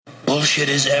Bullshit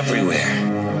is everywhere.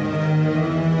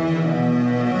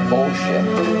 Bullshit.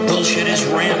 Bullshit is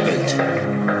rampant.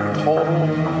 Total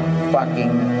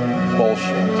fucking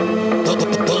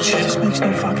bullshit. Bullshit. This makes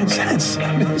no fucking sense.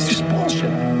 I mean, it's just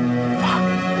bullshit.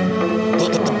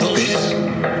 Bullshit.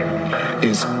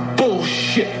 Is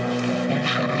bullshit.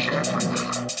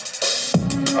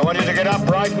 I want you to get up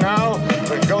right now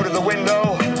and go to the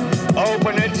window,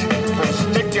 open it, and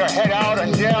stick your head out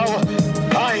and yell,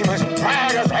 I'm as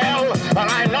mad as hell, and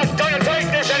I'm not going to take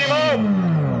this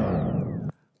anymore!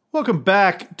 Welcome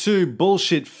back to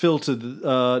Bullshit Filtered,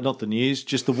 not the news,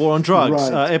 just the war on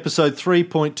drugs. Right. Episode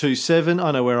 3.27.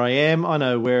 I know where I am. I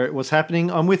know what's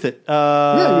happening. I'm with it.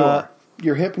 Yeah, you are.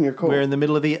 You're hip and you're cool. We're in the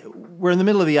middle of the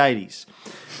 80s.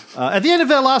 At the end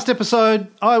of our last episode,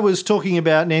 I was talking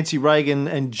about Nancy Reagan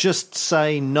and Just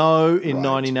Say No in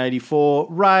 1984.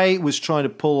 Ray was trying to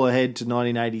pull ahead to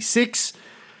 1986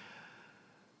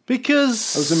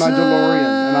 because I was in my DeLorean,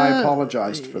 and I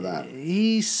apologized for that.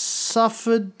 He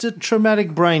suffered a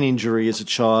traumatic brain injury as a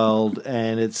child,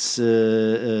 and it's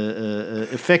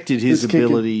affected his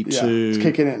ability to it's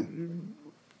kicking in.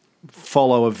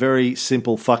 follow a very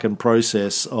simple fucking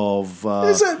process of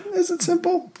Is it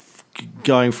simple?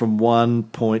 going from one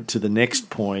point to the next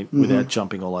point without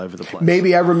jumping all over the place.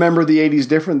 Maybe I remember the 80s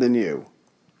different than you.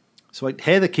 So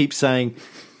Heather keeps saying,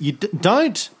 "You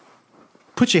don't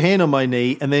put your hand on my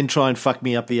knee and then try and fuck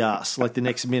me up the ass like the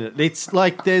next minute." It's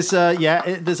like there's a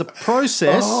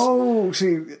process. Oh,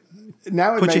 see,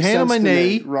 now it Put makes your hand on sense my to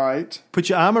knee. me. Right. Put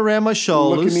your arm around my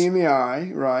shoulders. Look at me in the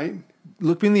eye, right.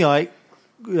 Look me in the eye.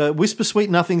 Whisper sweet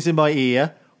nothings in my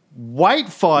ear. Wait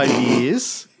 5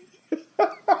 years.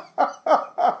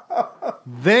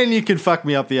 Then you can fuck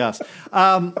me up the ass.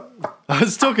 I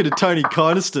was talking to Tony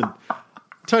Kynaston.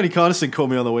 Tony Kynaston called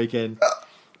me on the weekend.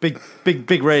 Big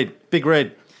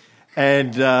red.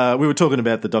 And we were talking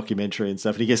about the documentary and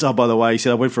stuff. And he goes, "Oh, by the way," he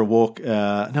said, "I went for a walk."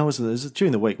 No, it was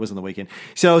during the week, wasn't the weekend.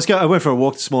 So I went for a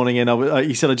walk this morning, and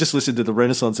he said, "I just listened to the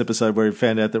Renaissance episode where he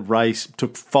found out that Ray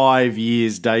took 5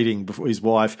 years dating his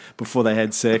wife before they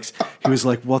had sex." He was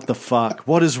like, "What the fuck?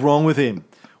 What is wrong with him?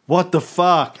 What the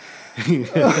fuck?"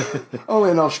 Oh,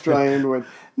 in Australian word.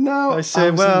 No, I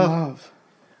said, was "Well, in love."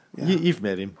 Yeah. You've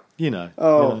met him, you know."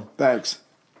 Oh, you know. thanks.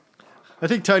 I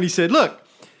think Tony said, "Look,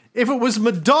 if it was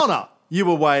Madonna you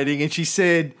were waiting and she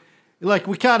said, like,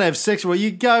 we can't have sex," well,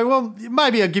 you go, "Well,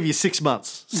 maybe I'll give you 6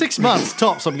 months. 6 months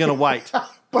tops I'm going to wait."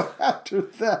 But after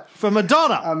that, For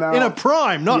Madonna in a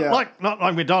prime, not Yeah. like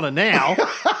Madonna now.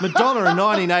 Madonna in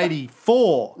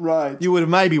 1984. Right. You would have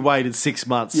maybe waited 6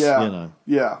 months, yeah, you know.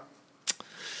 yeah.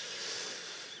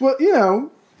 Well, you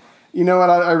know what?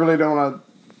 I really don't want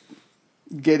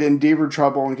to get in deeper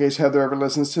trouble in case Heather ever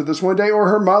listens to this one day, or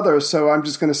her mother. So I'm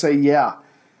just going to say, yeah,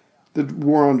 the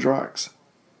war on drugs,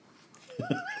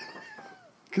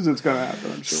 because it's going to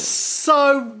happen, I'm sure.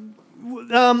 So,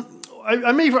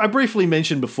 I briefly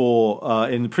mentioned before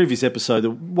in the previous episode that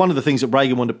one of the things that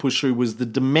Reagan wanted to push through was the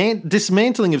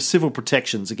dismantling of civil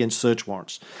protections against search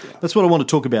warrants. Yeah. That's what I want to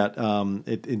talk about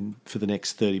for the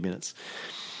next 30 minutes.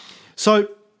 So,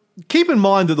 keep in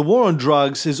mind that the war on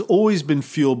drugs has always been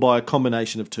fueled by a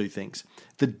combination of two things.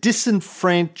 The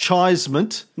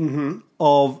disenfranchisement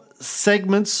of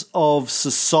segments of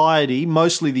society,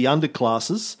 mostly the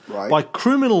underclasses, by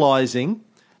criminalising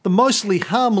the mostly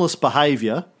harmless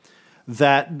behaviour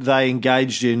that they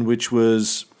engaged in, which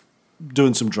was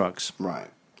doing some drugs. Right.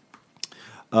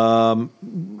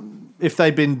 If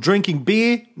they'd been drinking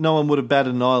beer, no one would have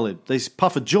batted an eyelid. They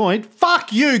puff a joint,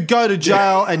 fuck you, go to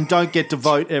jail and don't get to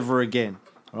vote ever again.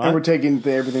 Right? And we're taking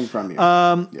everything from you.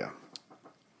 Yeah.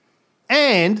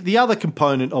 And the other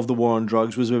component of the war on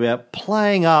drugs was about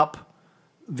playing up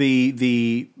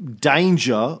the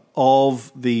danger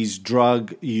of these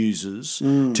drug users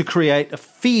to create a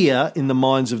fear in the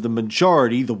minds of the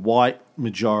majority, the white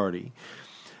majority,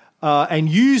 and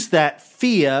use that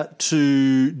fear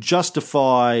to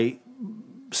justify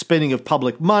spending of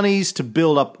public monies to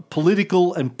build up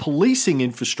political and policing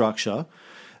infrastructure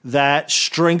that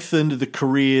strengthened the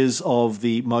careers of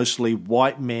the mostly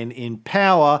white men in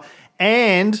power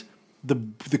and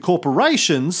the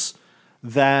corporations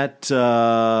that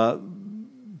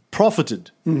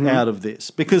profited out of this.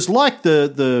 Because like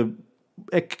the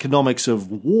economics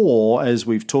of war, as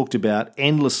we've talked about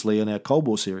endlessly in our Cold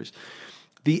War series,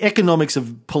 the economics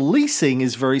of policing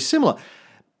is very similar.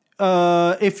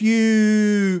 If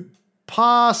you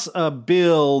pass a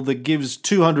bill that gives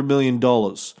 $200 million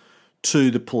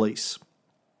to the police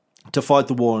to fight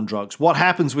the war on drugs, what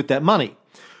happens with that money?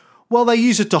 Well, they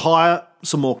use it to hire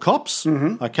some more cops,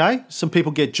 okay? Some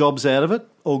people get jobs out of it,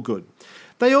 all good.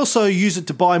 They also use it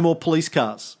to buy more police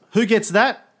cars. Who gets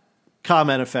that? Car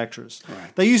manufacturers.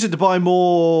 Right. They use it to buy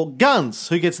more guns.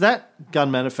 Who gets that?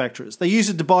 Gun manufacturers. They use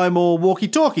it to buy more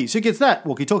walkie-talkies. Who gets that?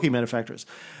 Walkie-talkie manufacturers.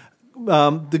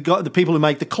 The people who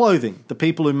make the clothing, the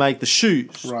people who make the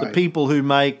shoes, Right. the people who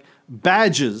make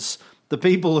badges, the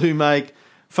people who make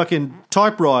fucking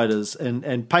typewriters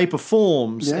and paper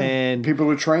forms Yeah. and People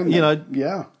who train them. you know,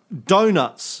 yeah.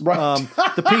 donuts. Right.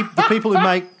 The people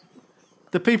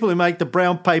who make the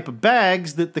brown paper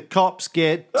bags that the cops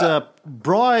get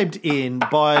bribed in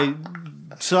by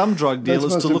some drug That's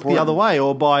dealers most to look important. the other way,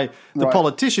 or by the Right.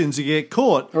 politicians who get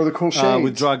caught Or the cool shades.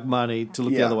 with drug money to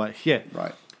look the Yeah. other way. Yeah,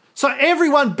 Right. So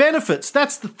everyone benefits.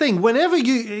 That's the thing.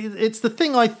 It's the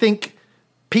thing I think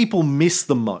people miss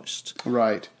the most.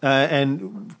 Right.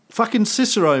 And fucking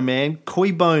Cicero, man,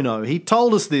 cui bono. He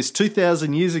told us this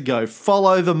 2,000 years ago.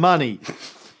 Follow the money.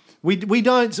 We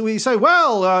say,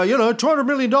 well, $200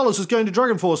 million is going to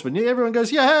drug enforcement. Everyone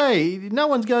goes, yeah, hey. No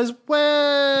one goes,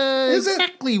 well, Is it?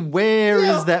 exactly where is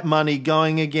Yeah. that money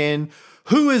going again?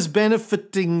 Who is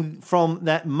benefiting from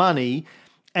that money?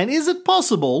 And is it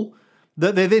possible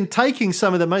that they're then taking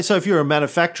some of that money? So if you're a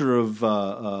manufacturer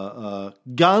of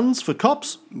guns for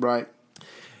cops, Right.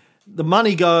 the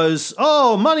money goes,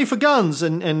 money for guns.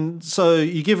 And so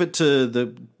you give it to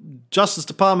the Justice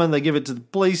Department, they give it to the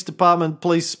police department,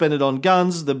 police spend it on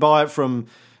guns, they buy it from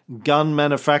gun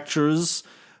manufacturers,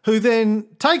 who then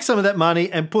take some of that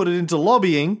money and put it into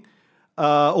lobbying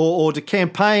or to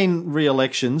campaign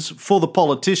re-elections for the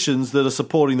politicians that are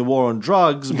supporting the war on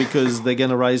drugs because they're going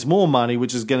to raise more money,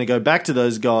 which is going to go back to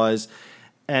those guys,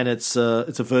 and it's a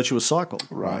virtuous cycle.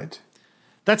 Right.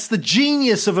 That's the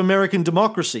genius of American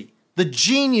democracy. The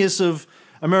genius of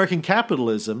American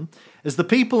capitalism is the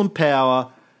people in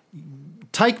power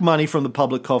take money from the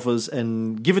public coffers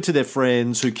and give it to their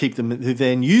friends who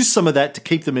then use some of that to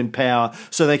keep them in power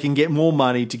so they can get more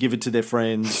money to give it to their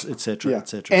friends, etc., Yeah.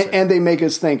 etc. And they make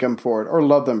us thank them for it or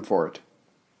love them for it.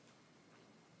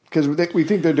 Because we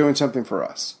think they're doing something for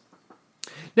us.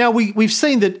 Now, we've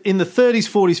seen that in the 30s,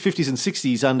 40s, 50s and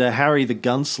 60s under Harry the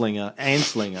Gunslinger,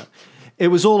 Anslinger, it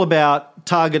was all about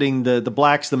targeting the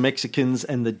blacks, the Mexicans,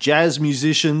 and the jazz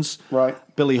musicians. Right.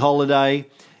 Billie Holiday.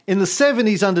 In the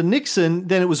 70s under Nixon,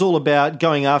 then it was all about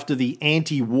going after the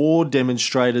anti-war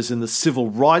demonstrators in the civil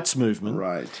rights movement.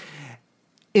 Right.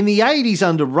 In the 80s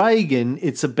under Reagan,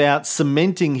 it's about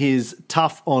cementing his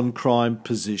tough on crime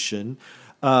position,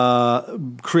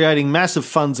 creating massive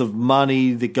funds of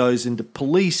money that goes into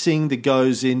policing, that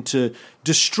goes into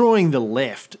destroying the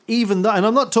left. And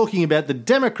I'm not talking about the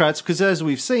Democrats, because as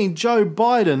we've seen, Joe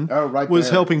Biden was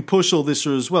there. helping push all this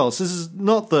through as well. So this is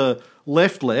not the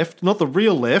left, not the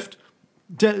real left.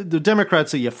 The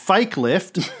Democrats are your fake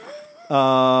left.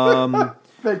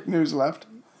 Fake news left.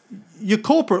 Your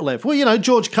corporate left. Well,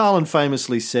 George Carlin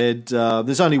famously said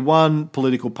there's only one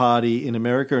political party in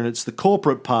America, and it's the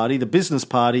corporate party, the business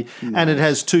party, and it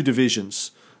has two divisions,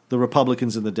 the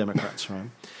Republicans and the Democrats, right?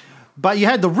 But you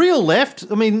had the real left.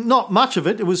 I mean, not much of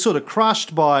it. It was sort of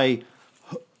crushed by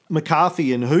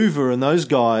McCarthy and Hoover and those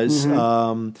guys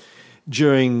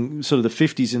during sort of the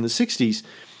 50s and the 60s.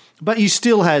 But you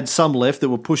still had some left that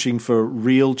were pushing for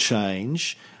real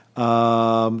change.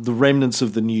 The remnants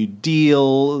of the New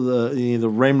Deal, the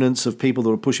remnants of people that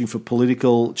were pushing for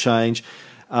political change,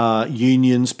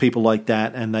 unions, people like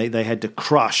that, and they had to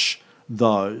crush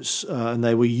those. And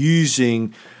they were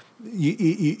using...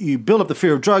 You build up the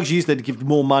fear of drugs, you use that to give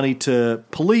more money to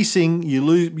policing,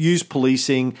 use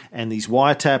policing and these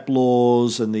wiretap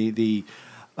laws and the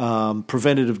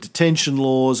preventative detention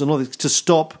laws and all this to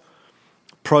stop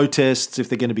protests if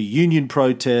they're going to be union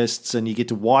protests, and you get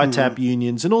to wiretap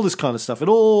unions and all this kind of stuff. It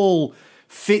all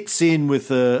fits in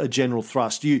with a general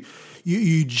thrust. You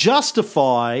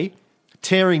justify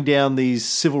tearing down these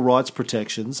civil rights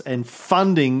protections and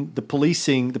funding the police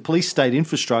state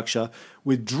infrastructure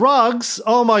with drugs.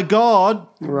 Oh my God,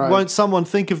 Right. Won't someone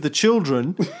think of the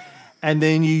children? And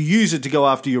then you use it to go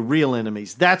after your real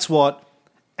enemies. That's what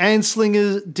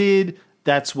Anslinger did.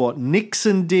 That's what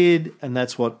Nixon did, and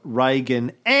that's what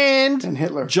Reagan and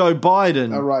Hitler. Joe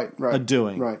Biden Right. are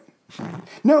doing. Right.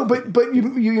 No, but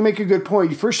you make a good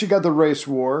point. First, you got the race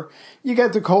war, you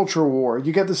got the culture war,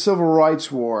 you got the civil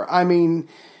rights war. I mean,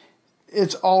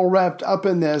 it's all wrapped up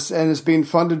in this, and it's being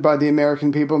funded by the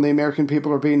American people, and the American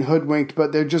people are being hoodwinked,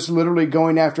 but they're just literally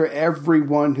going after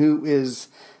everyone who is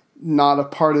not a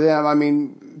part of them. I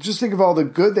mean, just think of all the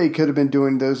good they could have been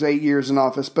doing those 8 years in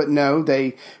office, but no,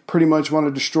 they pretty much want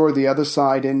to destroy the other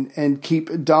side and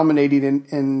keep dominating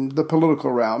in the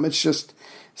political realm. It's just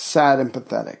sad and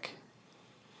pathetic,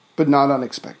 but not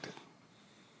unexpected.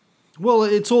 Well,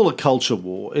 it's all a culture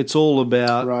war. It's all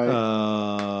about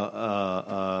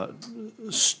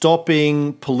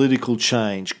stopping political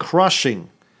change,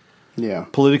 crushing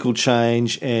political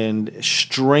change, and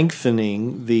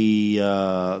strengthening the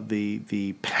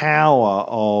power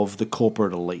of the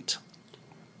corporate elite.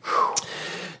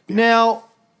 Now,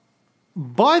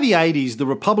 by the 80s, the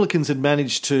Republicans had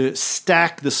managed to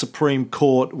stack the Supreme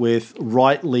Court with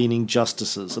right-leaning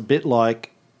justices, a bit like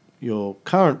your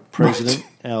current president,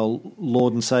 our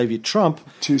Lord and Savior Trump,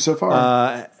 so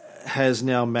far. Has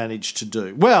now managed to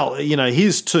do. Well,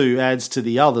 his two adds to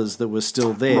the others that were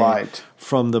still there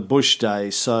from the Bush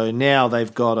days. So now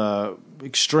they've got a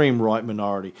extreme right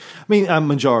majority. I mean,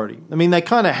 they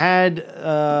kind of had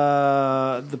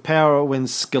the power when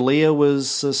Scalia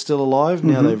was still alive.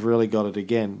 Now they've really got it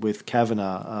again with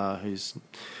Kavanaugh, who's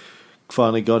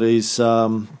finally got his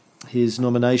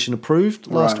nomination approved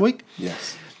last week.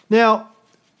 Yes. Now,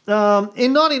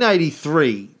 in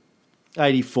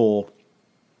 1983-84,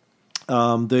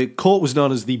 the court was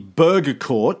known as the Burger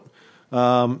Court.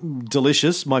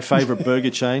 Delicious. My favourite burger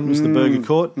chain was the Burger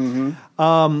Court.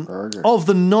 Burger. Of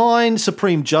the 9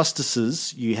 Supreme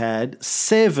Justices you had,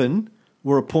 7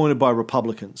 were appointed by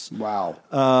Republicans. Wow.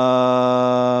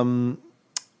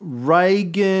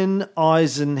 Reagan,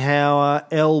 Eisenhower,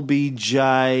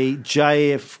 LBJ,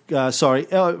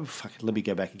 let me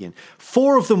go back again.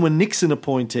 4 of them were Nixon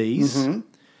appointees.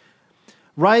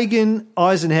 Reagan,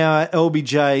 Eisenhower,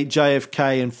 LBJ,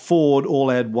 JFK, and Ford all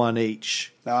had 1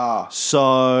 each.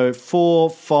 So 4,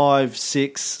 5,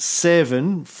 6,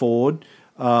 7 Ford,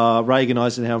 Reagan,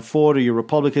 Eisenhower, and Ford are your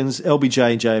Republicans.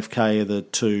 LBJ and JFK are the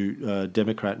 2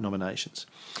 Democrat nominations.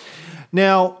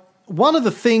 Now, one of the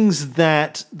things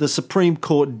that the Supreme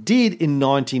Court did in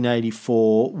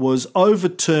 1984 was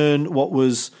overturn what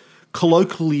was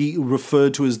colloquially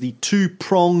referred to as the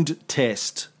two-pronged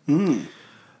test.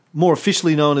 More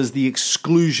officially known as the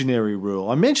exclusionary rule.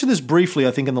 I mentioned this briefly,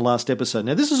 I think, in the last episode.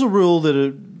 Now, this is a rule that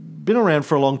had been around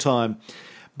for a long time.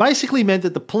 Basically meant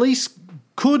that the police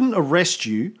couldn't arrest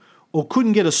you or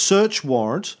couldn't get a search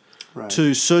warrant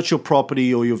to search your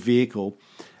property or your vehicle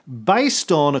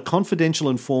based on a confidential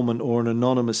informant or an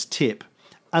anonymous tip,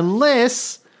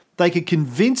 unless they could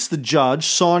convince the judge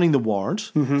signing the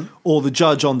warrant or the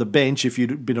judge on the bench, if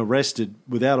you'd been arrested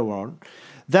without a warrant,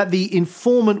 that the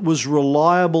informant was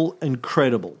reliable and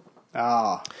credible.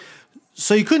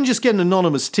 So you couldn't just get an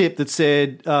anonymous tip that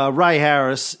said Ray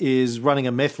Harris is running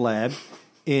a meth lab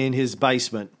in his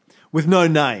basement with no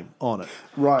name on it.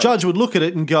 Judge would look at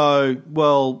it and go,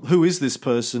 well, who is this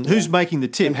person? Who's making the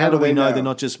tip? And how do we know they're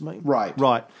not just me?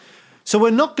 Right. So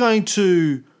we're not going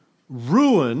to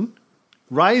ruin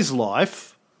Ray's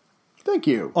life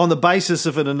on the basis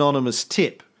of an anonymous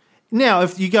tip. Now,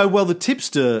 if you go, well, the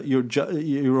tipster,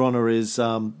 Your Honour, is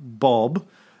Bob,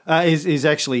 is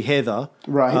actually Heather,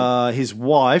 his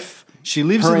wife. She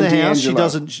lives in the house. She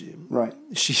doesn't. Her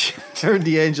and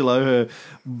D'Angelo, her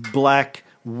black,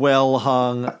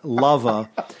 well-hung lover.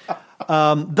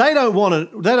 They don't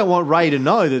want Ray to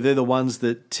know that they're the ones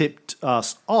that tipped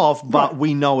us off, but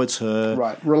we know it's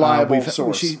her. Reliable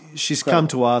source. She's come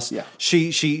to us. Yeah.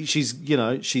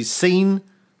 She's seen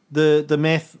the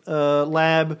meth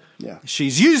lab. Yeah.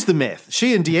 She's used the meth.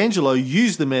 She and D'Angelo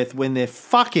used the meth when they're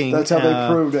fucking. That's how they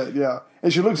proved it, yeah.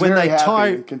 And she looks very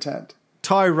happy and content.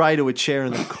 Tie Ray to a chair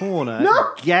in the corner,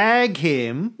 gag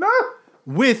him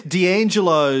with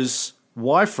D'Angelo's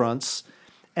Y-fronts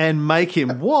and make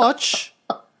him watch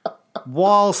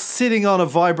while sitting on a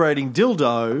vibrating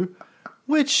dildo,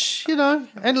 which,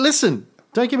 and listen,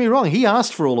 don't get me wrong, he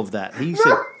asked for all of that. He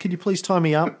said, could you please tie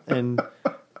me up and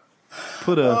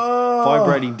put a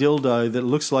vibrating dildo that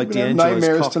looks like D'Angelo's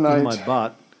cock in my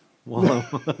butt while I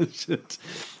watch it.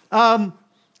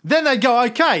 Then they'd go,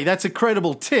 okay, that's a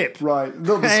credible tip. Right. A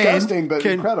little disgusting, but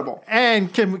incredible.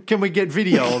 And can we get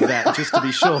video of that, just to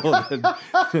be sure?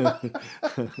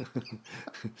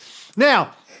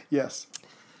 Now, yes.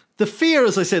 The fear,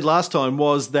 as I said last time,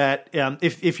 was that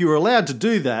if you were allowed to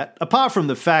do that, apart from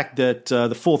the fact that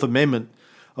the Fourth Amendment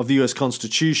of the US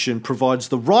Constitution provides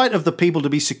the right of the people to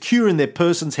be secure in their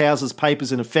persons, houses,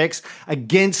 papers, and effects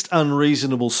against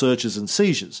unreasonable searches and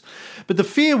seizures. But the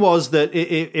fear was that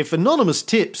if anonymous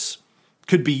tips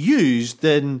could be used,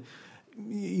 then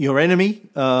your enemy,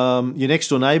 your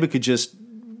next-door neighbour, could just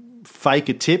fake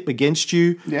a tip against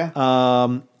you.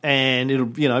 And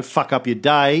it'll, fuck up your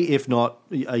day, if not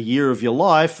a year of your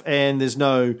life, and there's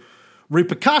no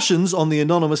repercussions on the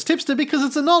anonymous tipster because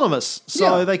it's anonymous,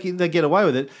 so they get away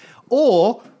with it.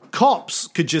 Or cops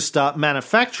could just start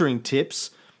manufacturing tips,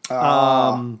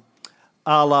 a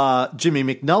la Jimmy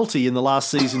McNulty in the last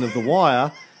season of The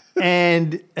Wire,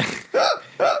 and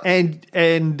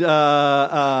and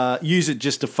use it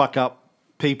just to fuck up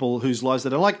people whose lives they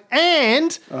don't like.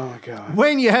 And Oh my God.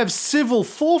 when you have civil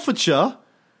forfeiture,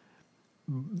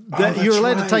 that you're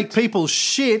allowed to take people's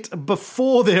shit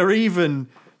before they're even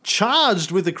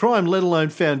charged with a crime, let alone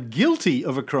found guilty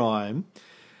of a crime.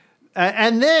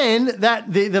 And then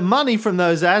the money from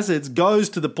those assets goes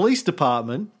to the police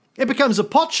department. It becomes a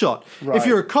pot shot. Right. If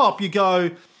you're a cop, you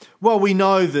go, well, we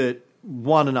know that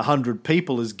 1 in 100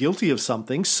 people is guilty of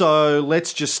something, so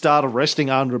let's just start arresting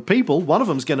 100 people. One of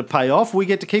them's going to pay off. We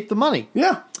get to keep the money.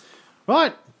 Yeah.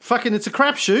 Right. Fucking, it's a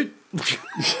crapshoot.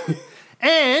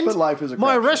 And But life is a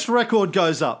my crapshoot. arrest record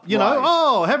goes up. You know,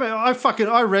 Right.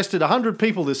 I arrested 100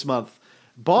 people this month.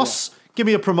 Boss, give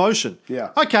me a promotion. Yeah.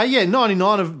 Okay,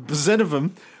 99% of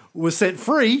them were set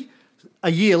free a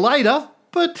year later,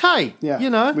 but hey, Yeah, you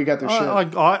know, we got their shit.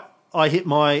 I hit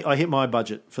my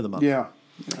budget for the month. Yeah.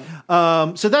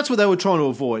 So that's what they were trying to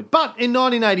avoid. But in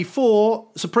 1984,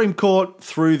 Supreme Court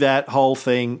threw that whole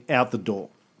thing out the door.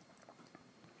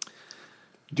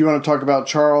 Do you want to talk about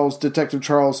Detective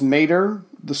Charles Mader,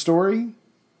 the story?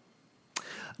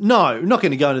 No, not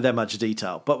going to go into that much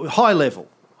detail, but high level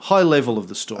of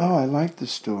the story. Oh, I like the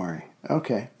story.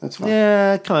 Okay, that's fine.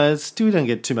 Yeah, kind of. We don't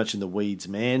get too much in the weeds,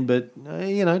 man. But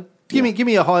give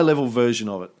me a high level version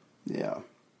of it. Yeah.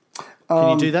 Can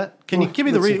you do that? Can you give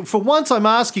me the let's reading? For once, I'm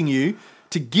asking you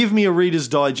to give me a Reader's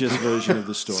Digest version of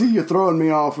the story. See, you're throwing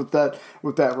me off with that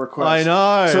request. I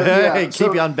know. Hey,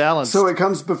 keep you unbalanced. So it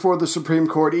comes before the Supreme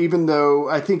Court, even though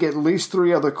I think at least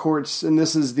 3 other courts, and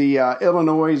this is the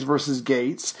Illinois versus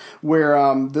Gates, where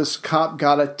this cop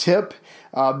got a tip,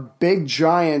 big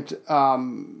giant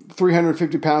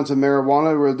 350 pounds of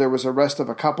marijuana, where there was arrest of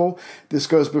a couple. This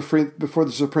goes before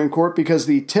the Supreme Court because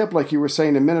the tip, like you were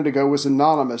saying a minute ago, was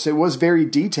anonymous. It was very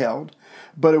detailed,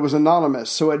 but it was anonymous.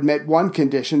 So it met one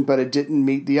condition, but it didn't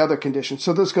meet the other condition.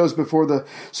 So this goes before the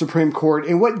Supreme Court.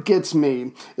 And what gets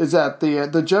me is that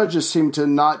the judges seem to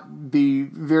not be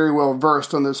very well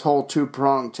versed on this whole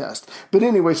 2-prong test. But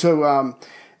anyway, so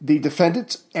the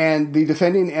defendant and the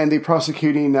defending and the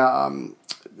prosecuting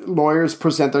lawyers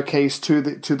present their case to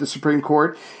the Supreme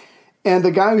Court. And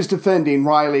the guy who's defending,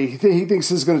 Riley, he thinks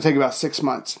this is going to take about 6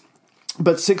 months.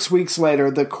 But 6 weeks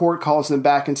later, the court calls them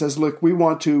back and says, look, we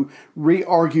want to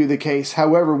re-argue the case.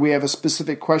 However, we have a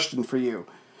specific question for you.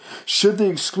 Should the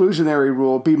exclusionary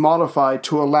rule be modified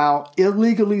to allow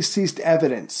illegally seized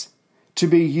evidence to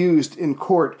be used in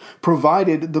court,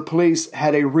 provided the police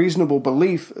had a reasonable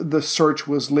belief the search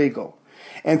was legal?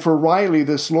 And for Riley,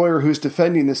 this lawyer who's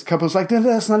defending this couple, is like,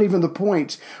 that's not even the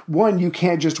point. One, you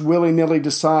can't just willy-nilly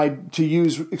decide to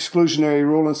use exclusionary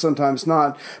rule and sometimes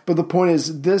not. But the point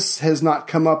is, this has not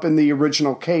come up in the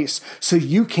original case, so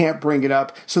you can't bring it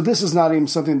up. So this is not even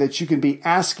something that you can be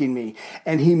asking me.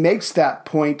 And he makes that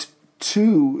point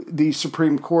to the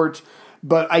Supreme Court.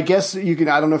 But I guess I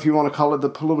don't know if you want to call it the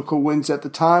political wins at the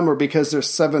time or because there's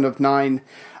 7 of 9.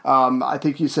 I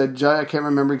think you said, I can't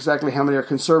remember exactly how many are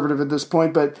conservative at this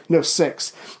point, but no,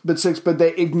 6. But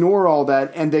they ignore all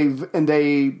that and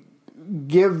they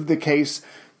give the case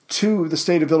to the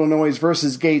state of Illinois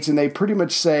versus Gates, and they pretty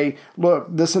much say, look,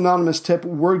 this anonymous tip,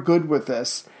 we're good with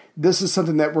this. This is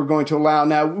something that we're going to allow.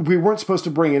 Now, we weren't supposed to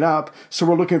bring it up, so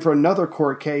we're looking for another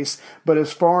court case. But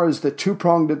as far as the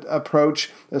 2-pronged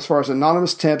approach, as far as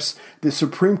anonymous tips, the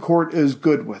Supreme Court is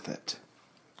good with it.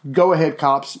 Go ahead,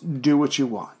 cops. Do what you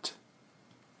want.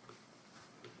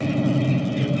 7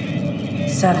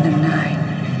 of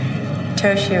 9.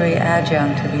 Tertiary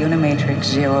adjunct of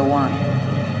Unimatrix 01.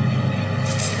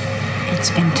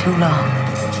 It's been too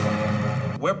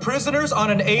long. We're prisoners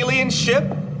on an alien ship.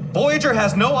 Voyager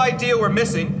has no idea we're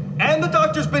missing, and the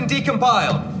doctor's been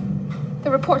decompiled. The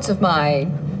reports of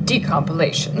my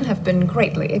decompilation have been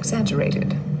greatly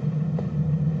exaggerated.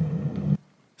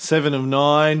 7 of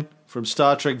 9 from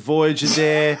Star Trek Voyager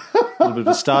there. A little bit of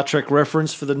a Star Trek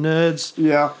reference for the nerds.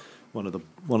 Yeah. One of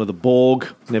the Borg.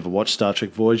 Never watched Star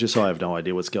Trek Voyager, so I have no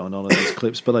idea what's going on in these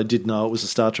clips, but I did know it was a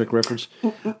Star Trek reference.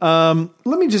 Let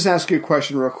me just ask you a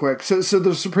question real quick. So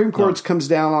the Supreme Court comes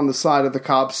down on the side of the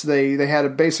cops. They had a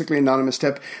basically anonymous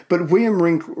tip, but William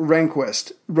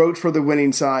Rehnquist wrote for the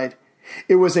winning side.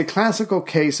 It was a classical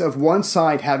case of one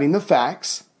side having the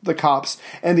facts, the cops,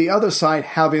 and the other side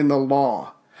having the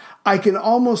law. I can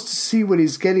almost see what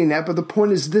he's getting at, but the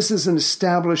point is this is an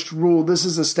established rule. This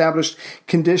is established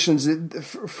conditions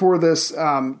for this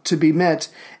to be met,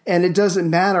 and it doesn't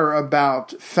matter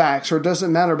about facts or it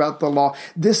doesn't matter about the law.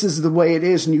 This is the way it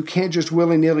is, and you can't just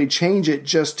willy-nilly change it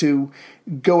just to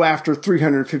go after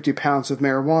 350 pounds of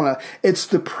marijuana. It's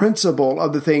the principle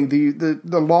of the thing.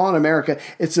 The law in America,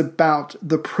 it's about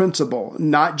the principle,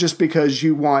 not just because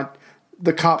you want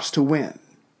the cops to win.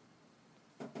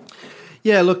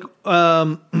 Yeah, look,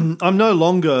 I'm no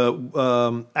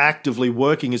longer actively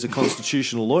working as a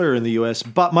constitutional lawyer in the US,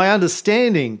 but my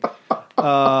understanding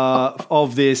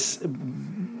of this,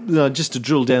 just to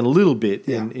drill down a little bit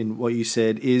in what you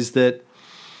said, is that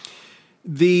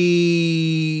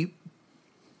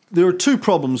there are two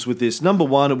problems with this. Number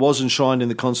one, it was enshrined in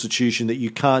the Constitution that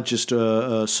you can't just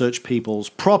search people's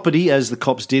property, as the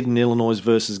cops did in Illinois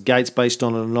versus Gates, based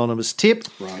on an anonymous tip.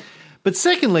 Right. But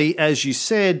secondly, as you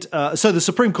said, so the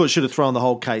Supreme Court should have thrown the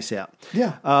whole case out.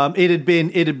 Yeah.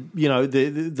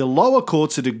 The lower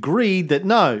courts had agreed that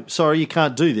no, sorry, you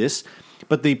can't do this.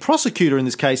 But the prosecutor in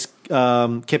this case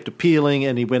kept appealing,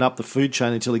 and he went up the food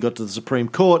chain until he got to the Supreme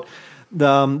Court.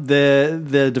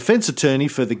 The defense attorney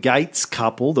for the Gates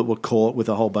couple that were caught with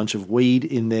a whole bunch of weed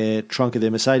in their trunk of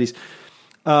their Mercedes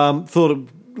thought,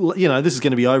 this is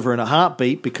going to be over in a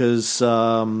heartbeat because,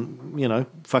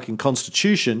 fucking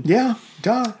Constitution. Yeah,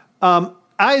 duh.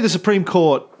 A, the Supreme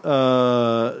Court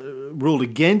ruled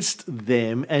against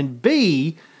them, and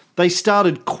B, they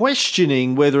started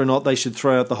questioning whether or not they should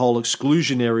throw out the whole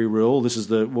exclusionary rule. This is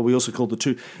what we also call the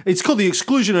two. It's called the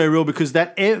exclusionary rule because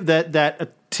that a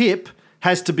tip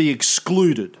has to be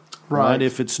excluded, right?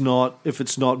 If it's not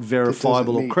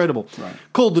verifiable or credible. Right.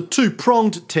 Called the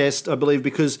two-pronged test, I believe,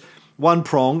 because one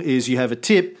prong is you have a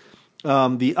tip.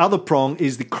 The other prong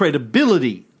is the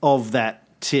credibility of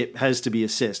that tip has to be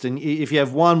assessed, and if you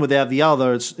have one without the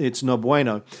other, it's no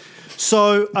bueno.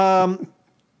 So.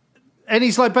 And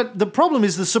he's like, but the problem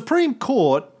is the Supreme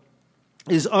Court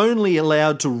is only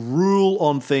allowed to rule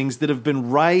on things that have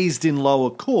been raised in lower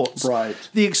courts. Right.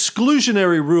 The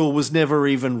exclusionary rule was never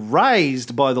even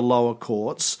raised by the lower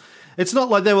courts. It's not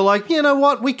like they were like, you know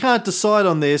what, we can't decide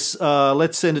on this.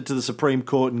 Let's send it to the Supreme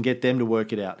Court and get them to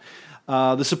work it out.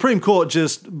 The Supreme Court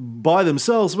just by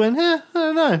themselves went, I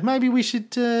don't know, maybe we should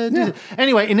do it.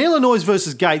 Anyway, in Illinois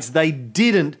versus Gates, they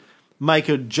didn't make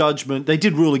a judgment. They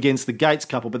did rule against the Gates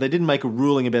couple, but they didn't make a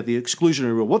ruling about the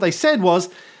exclusionary rule. What they said was,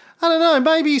 I don't know,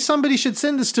 maybe somebody should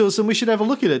send this to us and we should have a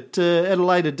look at it at a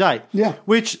later date. Yeah.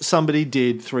 Which somebody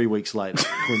did 3 weeks later,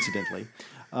 coincidentally.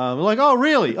 Like, oh,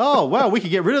 really? Oh, wow, we could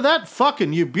get rid of that?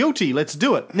 Fucking you beauty. Let's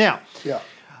do it. Now,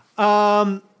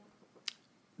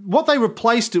 what they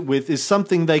replaced it with is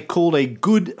something they called a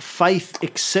good faith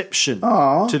exception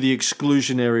to the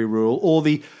exclusionary rule, or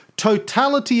the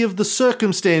totality of the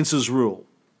circumstances rule.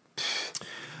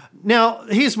 Now,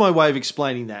 here's my way of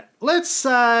explaining that. Let's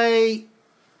say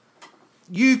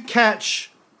you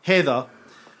catch Heather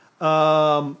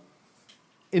in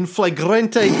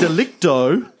flagrante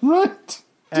delicto, right?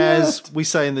 As we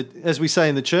say in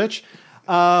the church,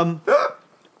 bent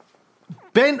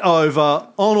over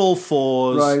on all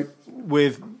fours, right,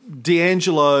 with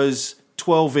D'Angelo's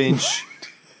 12-inch.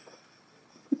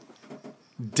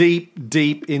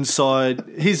 Deep inside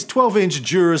his 12-inch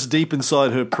Juris, deep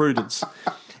inside her Prudence,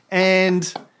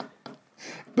 and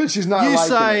but she's not. You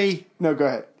say it. No, go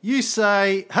ahead. You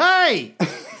say, "Hey,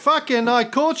 fucking, I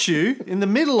caught you in the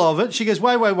middle of it." She goes,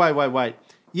 "Wait.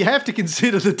 You have to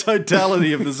consider the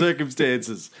totality of the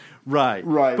circumstances, right?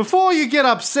 Right. Before you get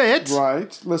upset,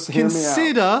 right? Listen, hear me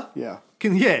out.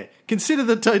 Consider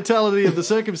the totality of the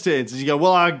circumstances." You go,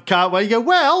 "Well, I can't wait." You go,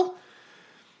 "Well,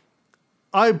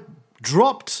 I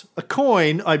dropped a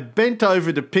coin, I bent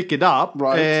over to pick it up,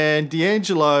 right, and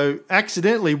D'Angelo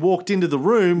accidentally walked into the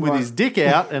room with his dick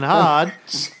out and hard,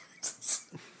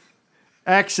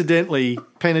 accidentally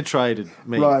penetrated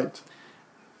me. Right.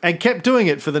 And kept doing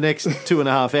it for the next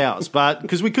 2.5 hours, but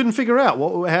because we couldn't figure out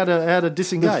how to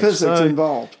disengage. The physics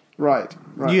involved. Right.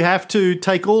 You have to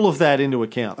take all of that into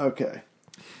account. Okay.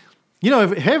 You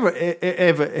know,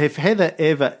 if Heather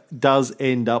ever does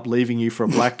end up leaving you for a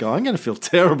black guy, I'm going to feel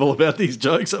terrible about these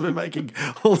jokes I've been making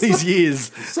all these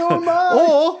years. So am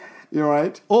I. You're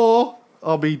right. Or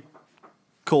I'll be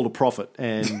called a prophet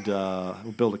and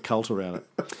we'll build a cult around it.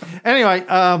 Anyway,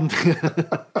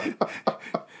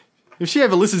 if she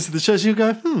ever listens to the show, she'll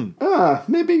go,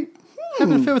 maybe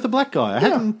having an affair with a black guy.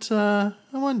 I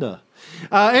wonder.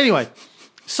 Anyway,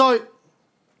 so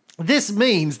this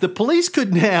means the police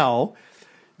could now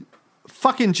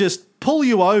fucking just pull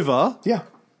you over. Yeah.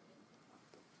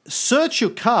 Search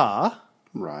your car.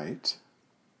 Right.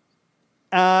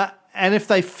 And if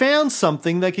they found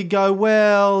something, they could go,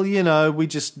 well, we had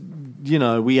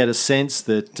a sense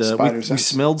that we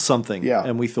smelled something. Yeah.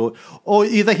 And we thought, or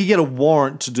they could get a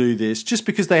warrant to do this just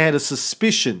because they had a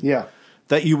suspicion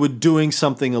that you were doing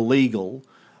something illegal.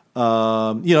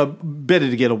 Better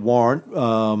to get a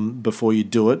warrant before you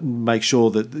do it and make sure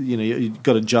that, you've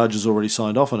got a judge who's already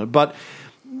signed off on it. But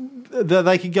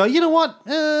they could go, you know what,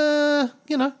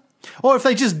 Or if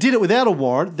they just did it without a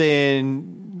warrant,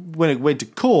 then when it went to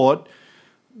court,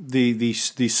 the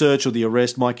search or the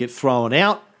arrest might get thrown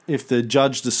out if the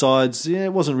judge decides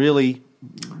it wasn't really,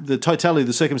 the totality of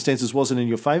the circumstances wasn't in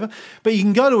your favour. But you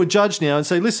can go to a judge now and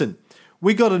say, listen,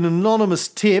 we got an anonymous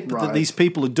tip that these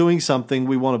people are doing something,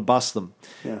 we want to bust them.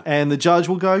 Yeah. And the judge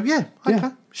will go, okay,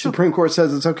 sure. Supreme Court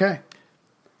says it's okay.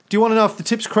 Do you want to know if the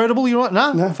tip's credible? You're like,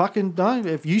 no, fucking no.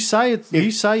 If you say it,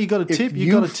 you say you got a tip,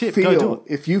 you got a tip. Go do it.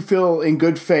 If you feel in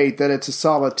good faith that it's a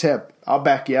solid tip, I'll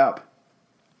back you up.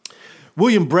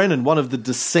 William Brennan, one of the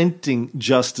dissenting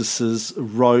justices,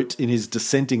 wrote in his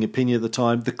dissenting opinion at the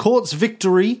time, the court's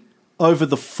victory over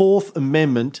the Fourth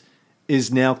Amendment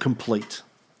is now complete.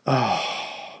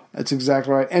 Oh, that's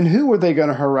exactly right. And who are they going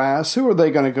to harass? Who are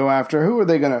they going to go after? Who are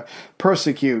they going to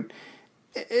persecute?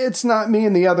 It's not me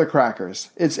and the other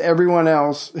crackers. It's everyone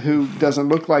else who doesn't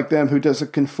look like them, who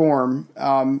doesn't conform.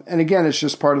 And again, it's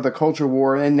just part of the culture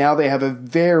war. And now they have a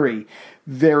very,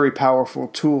 very powerful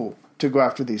tool to go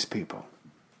after these people.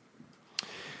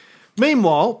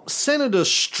 Meanwhile, Senator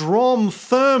Strom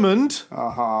Thurmond,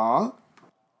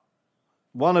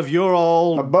 one of your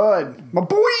old... My bud. My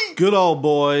boy! Good old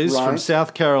boys from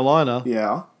South Carolina.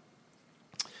 Yeah.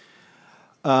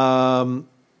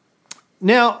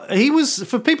 Now, he was,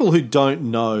 for people who don't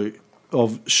know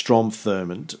of Strom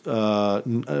Thurmond,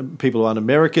 people who aren't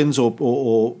Americans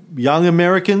or young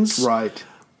Americans. Right.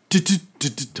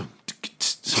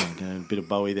 Sorry, a bit of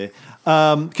Bowie there.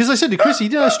 Because I said to Chrissy,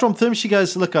 do you know Strom Thurmond? She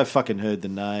goes, look, I fucking heard the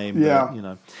name. Yeah. But, you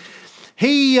know.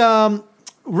 He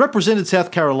represented South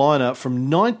Carolina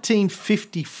from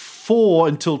 1954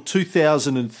 until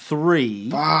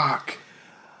 2003. Fuck.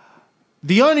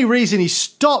 The only reason he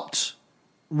stopped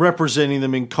representing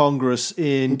them in Congress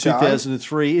in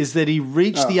 2003 is that he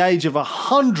reached the age of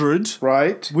 100,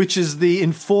 right, which is the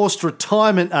enforced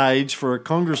retirement age for a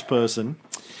congressperson.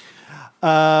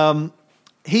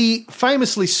 He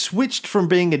famously switched from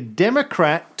being a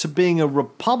Democrat to being a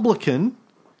Republican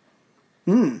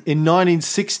in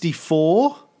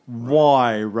 1964.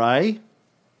 Why, Ray?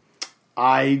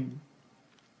 I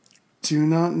do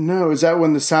not know. Is that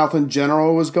when the South in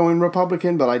general was going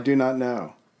Republican? But I do not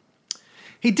know.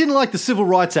 He didn't like the Civil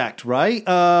Rights Act, Ray.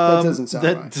 That doesn't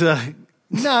sound right.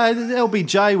 No,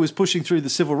 LBJ was pushing through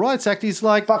the Civil Rights Act. He's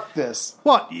like, fuck this.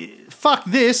 What? Fuck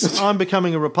this. I'm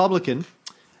becoming a Republican.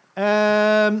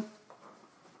 Equal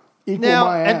now,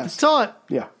 my at ass. the time,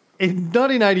 in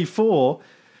 1984,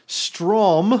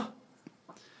 Strom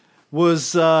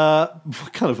was,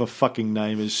 what kind of a fucking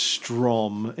name is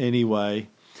Strom anyway?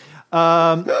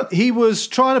 He was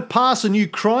trying to pass a new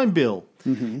crime bill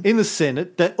in the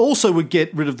Senate that also would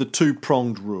get rid of the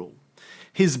two-pronged rule.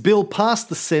 His bill passed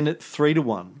the Senate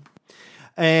 3-1.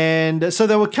 And so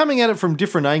they were coming at it from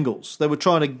different angles. They were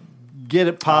trying to get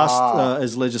it passed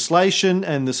as legislation,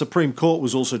 and the Supreme Court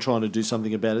was also trying to do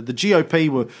something about it. The GOP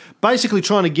were basically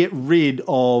trying to get rid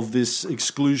of this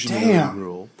exclusionary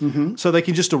rule so they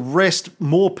can just arrest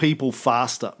more people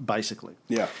faster, basically.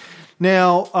 Yeah.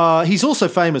 Now, he's also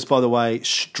famous, by the way,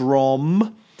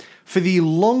 Strom, for the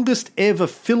longest ever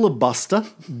filibuster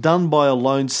done by a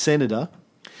lone senator.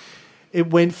 It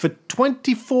went for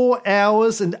 24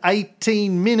 hours and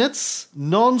 18 minutes,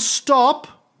 non-stop.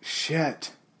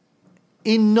 Shit.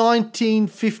 In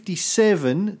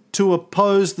 1957 to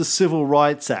oppose the Civil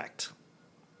Rights Act.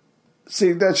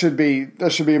 See, that should be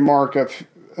a mark of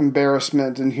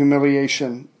embarrassment and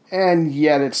humiliation, and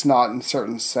yet it's not in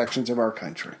certain sections of our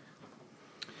country.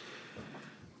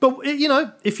 But, you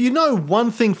know, if you know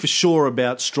one thing for sure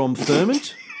about Strom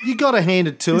Thurmond, you got to hand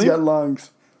it to him. He's got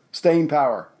lungs. Staying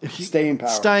power. Staying power.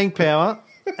 Staying power.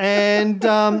 And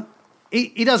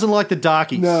he doesn't like the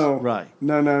darkies. No. Ray.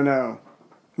 No.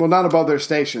 Well, not above their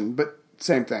station, but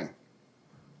same thing.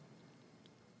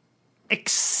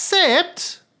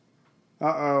 Except...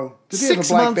 Uh-oh. Did he have a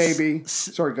black baby?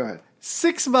 Sorry, go ahead.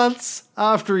 6 months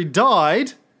after he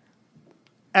died,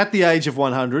 at the age of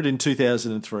 100 in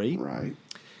 2003... Right.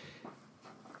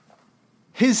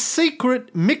 His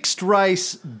secret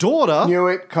mixed-race daughter... Knew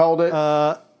it, called it.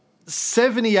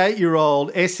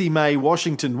 78-year-old Essie Mae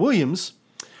Washington Williams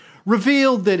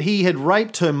revealed that he had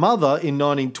raped her mother in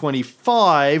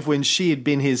 1925 when she had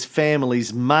been his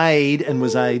family's maid and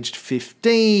was aged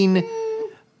 15,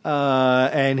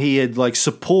 and he had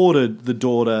supported the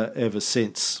daughter ever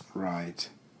since. Right.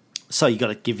 So you got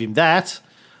to give him that.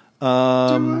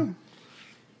 You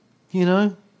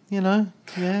know, yeah.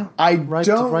 Raped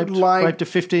a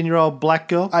 15-year-old black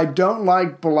girl. I don't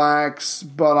like blacks,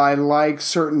 but I like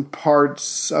certain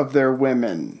parts of their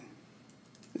women.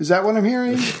 Is that what I'm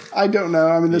hearing? I don't know.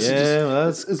 I mean, this is just... Well,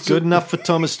 it's good enough for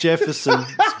Thomas Jefferson.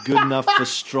 It's good enough for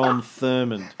Strom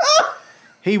Thurmond.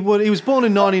 He was born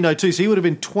in 1902, so he would have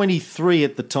been 23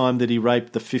 at the time that he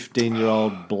raped the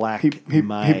 15-year-old black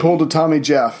maid. He pulled a Tommy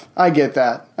Jeff. I get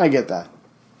that.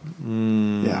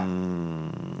 Yeah.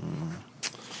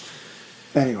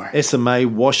 Anyway. SMA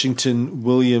Washington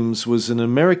Williams was an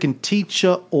American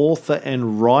teacher, author,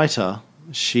 and writer.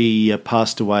 She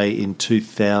passed away in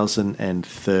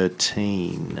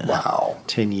 2013. Wow.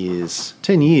 10 years.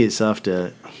 10 years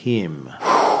after him.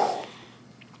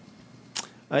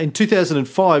 In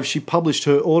 2005, she published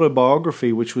her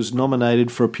autobiography, which was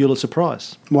nominated for a Pulitzer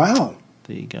Prize. Wow.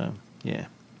 There you go. Yeah.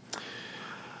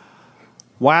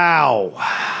 Wow.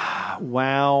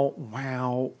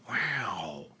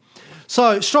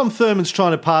 So Strom Thurmond's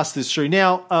trying to pass this through.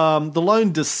 Now, the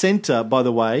lone dissenter, by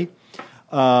the way,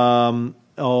 of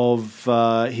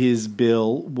his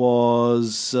bill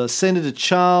was Senator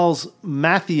Charles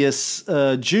Mathias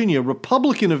Jr.,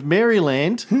 Republican of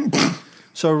Maryland.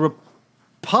 So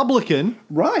Republican.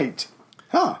 Right.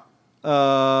 Huh.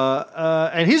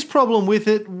 And his problem with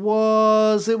it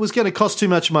was going to cost too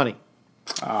much money.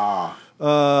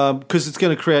 Because it's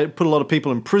going to put a lot of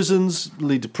people in prisons,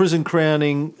 lead to prison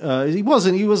crowning. He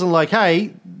wasn't like,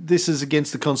 hey, this is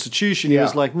against the Constitution. He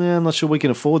was like, nah, I'm not sure we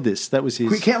can afford this. That was his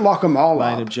We can't lock them all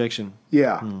main up. objection.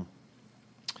 Yeah.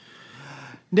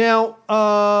 Now,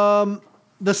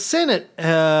 the Senate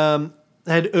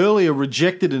had earlier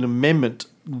rejected an amendment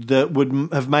that would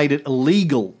have made it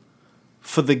illegal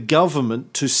for the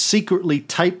government to secretly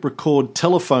tape record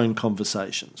telephone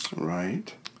conversations.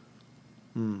 Right.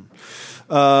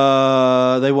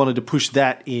 They wanted to push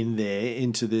that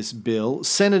into this bill.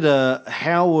 Senator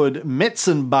Howard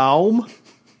Metzenbaum,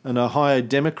 an Ohio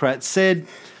Democrat, said,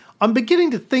 I'm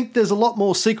beginning to think there's a lot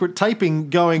more secret taping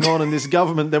going on in this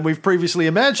government than we've previously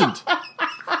imagined.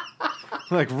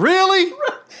 Like, really?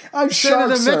 I'm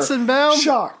Senator shocked, sir. Metzenbaum?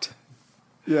 Shocked.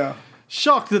 Yeah.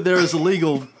 Shocked that there is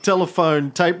illegal telephone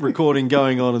tape recording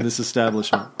going on in this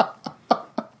establishment.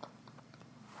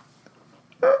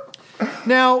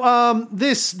 Now,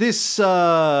 this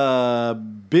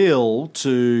bill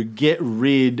to get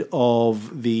rid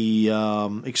of the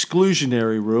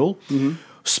exclusionary rule,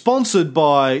 sponsored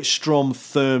by Strom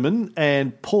Thurmond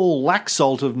and Paul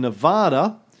Laxalt of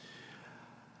Nevada,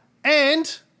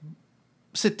 and,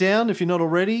 sit down if you're not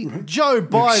already, Joe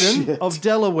Biden of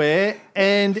Delaware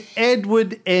and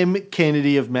Edward M.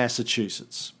 Kennedy of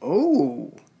Massachusetts.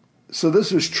 Oh. So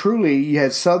this was truly, you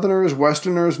had Southerners,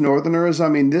 Westerners, Northerners. I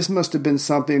mean, this must have been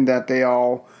something that they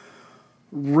all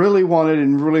really wanted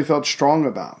and really felt strong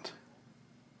about.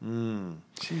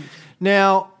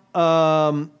 Now,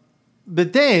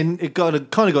 but then it kind of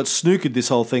got snookered, this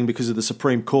whole thing, because of the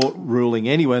Supreme Court ruling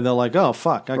anyway. And they're like, oh,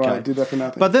 fuck, okay. Right, did that for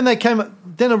nothing. But then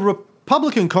then a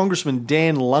Republican Congressman,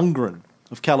 Dan Lundgren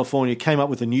of California, came up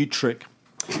with a new trick.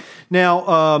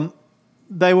 Now,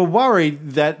 they were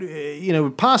worried that, it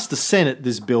would pass the Senate,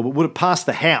 this bill, but would it pass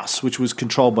the House, which was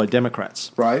controlled by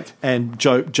Democrats? Right. And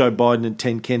Joe Biden and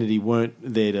Ted Kennedy weren't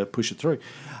there to push it through.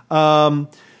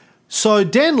 So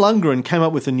Dan Lundgren came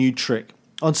up with a new trick.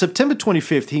 On September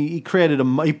 25th, he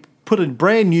put a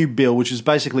brand new bill, which is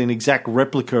basically an exact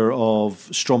replica of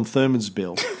Strom Thurmond's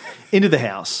bill, into the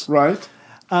House. Right.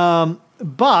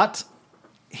 But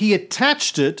he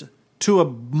attached it to a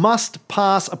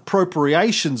must-pass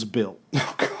appropriations bill.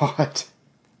 Oh, God.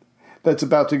 That's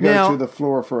about to go to the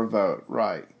floor for a vote.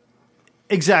 Right.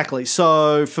 Exactly.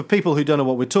 So for people who don't know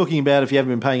what we're talking about, if you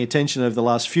haven't been paying attention over the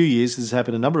last few years, this has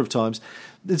happened a number of times,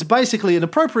 it's basically an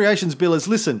appropriations bill is,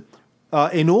 listen,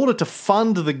 in order to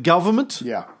fund the government,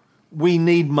 we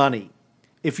need money.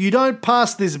 If you don't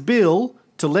pass this bill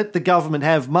to let the government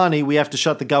have money, we have to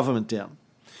shut the government down.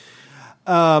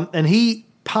 And he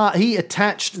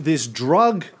attached this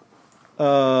drug, this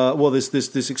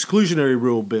exclusionary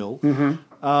rule bill,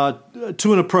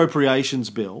 to an appropriations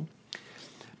bill.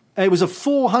 It was a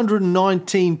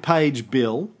 419-page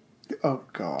bill. Oh,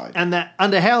 God. And that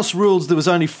under House rules, there was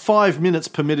only 5 minutes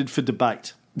permitted for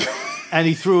debate. And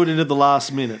he threw it into the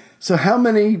last minute. So how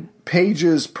many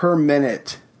pages per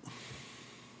minute?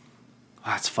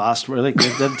 That's fast, really.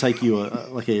 That'd take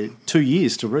you 2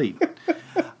 years to read.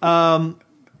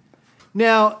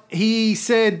 Now, he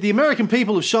said the American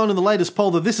people have shown in the latest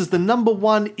poll that this is the number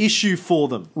one issue for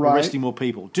them, arresting more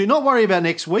people. Do not worry about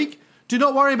next week. Do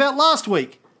not worry about last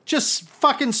week. Just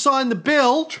fucking sign the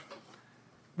bill.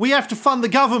 We have to fund the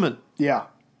government. Yeah,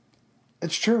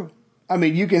 it's true. I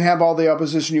mean, you can have all the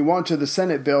opposition you want to the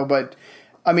Senate bill, but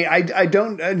I mean, I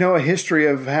don't know a history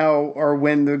of how or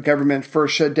when the government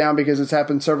first shut down, because it's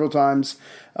happened several times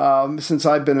since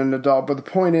I've been an adult. But the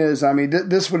point is, I mean,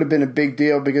 this would have been a big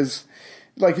deal because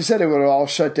like you said, it would all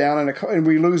shut down, and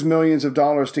we lose millions of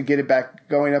dollars to get it back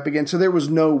going up again. So there was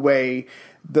no way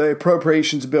the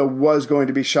appropriations bill was going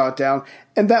to be shot down,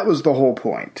 and that was the whole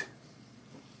point.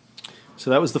 So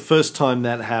that was the first time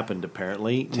that happened,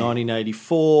 apparently,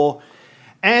 1984.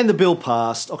 And the bill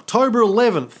passed October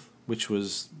 11th, which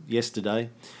was yesterday,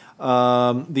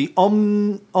 the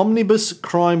Omnibus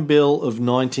Crime Bill of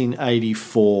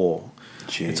 1984.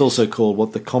 Jeez. It's also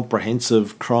called, the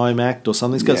Comprehensive Crime Act or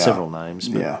something. It's got several names.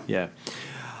 But yeah.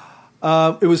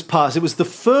 It was passed. It was the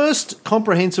first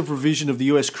comprehensive revision of the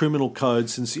US criminal code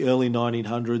since the early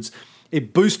 1900s.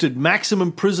 It boosted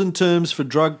maximum prison terms for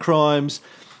drug crimes,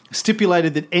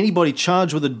 stipulated that anybody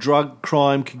charged with a drug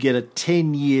crime could get a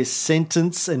 10-year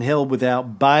sentence and held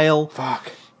without bail.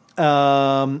 Fuck.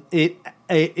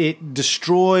 It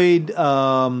destroyed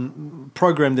a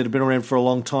program that had been around for a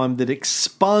long time that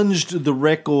expunged the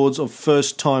records of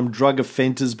first-time drug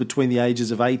offenders between the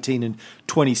ages of 18 and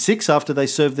 26 after they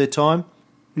served their time.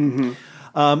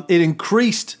 Mm-hmm. It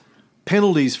increased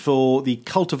penalties for the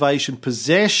cultivation,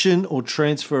 possession, or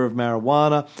transfer of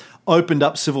marijuana, opened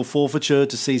up civil forfeiture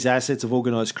to seize assets of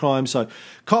organised crime. So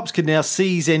cops can now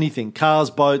seize anything: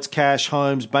 cars, boats, cash,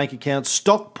 homes, bank accounts,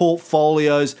 stock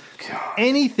portfolios,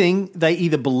 anything they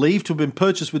either believe to have been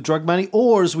purchased with drug money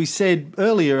or, as we said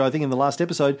earlier, I think in the last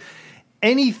episode,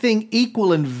 anything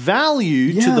equal in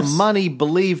value to the money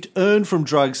believed earned from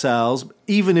drug sales,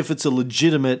 even if it's a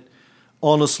legitimate,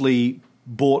 honestly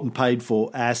bought and paid for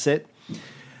asset.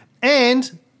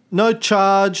 And no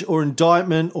charge or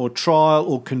indictment or trial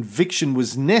or conviction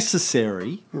was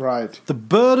necessary. Right. The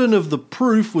burden of the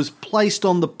proof was placed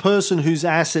on the person whose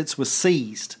assets were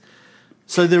seized.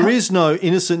 So there is no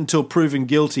innocent until proven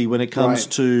guilty when it comes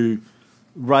to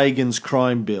Reagan's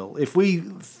crime bill. If we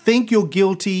think you're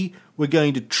guilty, we're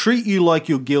going to treat you like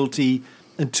you're guilty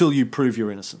until you prove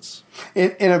your innocence.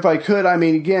 And if I could, I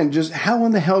mean, again, just how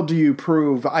in the hell do you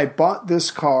prove I bought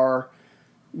this car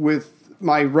with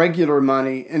my regular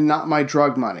money and not my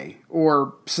drug money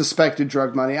or suspected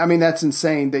drug money? I mean, that's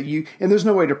insane that and there's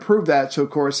no way to prove that. So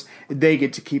of course they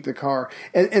get to keep the car.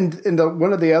 And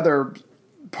one of the other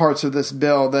parts of this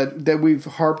bill that we've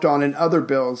harped on in other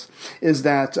bills is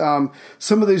that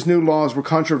some of these new laws were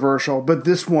controversial, but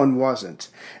this one wasn't,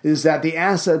 is that the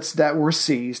assets that were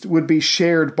seized would be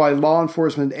shared by law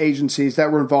enforcement agencies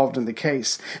that were involved in the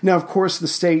case. Now, of course, the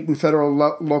state and federal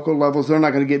local levels, they're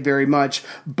not going to get very much,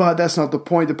 but that's not the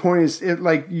point. The point is,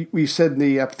 like we said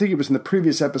I think it was in the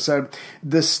previous episode,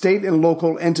 the state and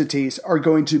local entities are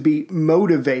going to be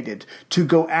motivated to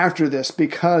go after this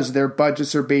because their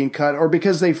budgets are being cut or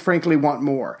because they frankly want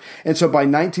more. And so by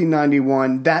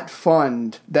 1991, that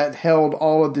fund that held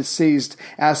all of the seized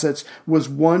assets was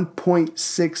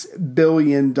 $1.6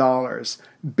 billion,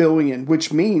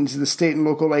 which means the state and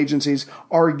local agencies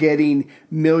are getting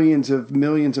millions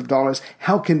of dollars.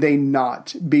 How can they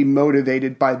not be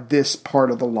motivated by this part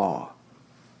of the law?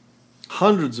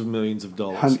 Hundreds of millions of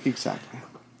dollars. Exactly.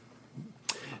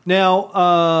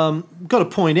 Now, got to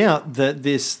point out that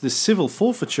this civil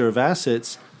forfeiture of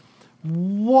assets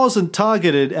wasn't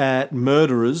targeted at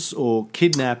murderers or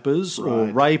kidnappers or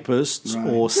rapists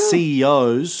or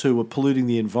CEOs who were polluting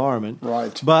the environment,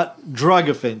 but drug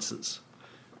offences.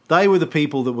 They were the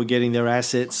people that were getting their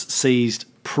assets seized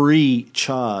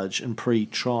pre-charge and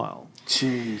pre-trial.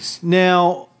 Jeez.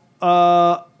 Now,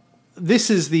 this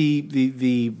is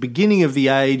the beginning of the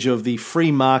age of the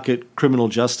free market criminal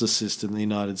justice system in the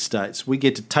United States. We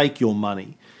get to take your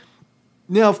money.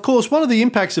 Now, of course, one of the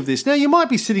impacts of this, now you might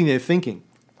be sitting there thinking,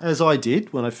 as I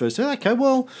did when I first said, okay,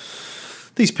 well,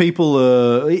 these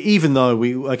people, even though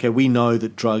we know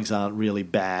that drugs aren't really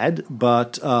bad,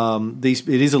 but it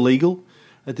is illegal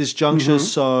at this juncture.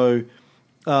 Mm-hmm.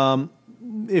 So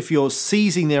if you're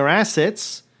seizing their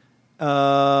assets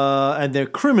and they're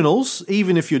criminals,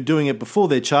 even if you're doing it before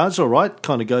they're charged, all right,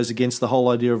 kind of goes against the whole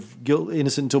idea of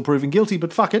innocent until proven guilty,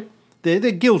 but fuck it,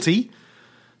 they're guilty.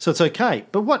 So it's okay.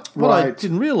 But what I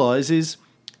didn't realise is,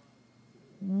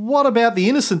 what about the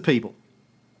innocent people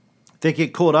that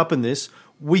get caught up in this?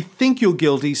 We think you're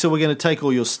guilty, so we're going to take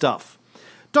all your stuff.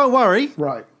 Don't worry.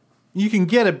 Right. You can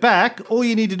get it back. All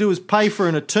you need to do is pay for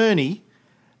an attorney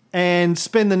and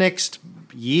spend the next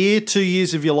year, 2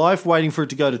 years of your life waiting for it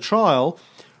to go to trial.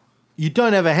 You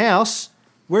don't have a house.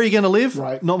 Where are you going to live?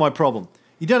 Right. Not my problem.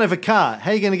 You don't have a car. How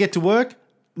are you going to get to work?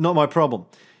 Not my problem.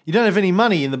 You don't have any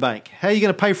money in the bank. How are you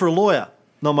going to pay for a lawyer?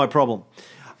 Not my problem.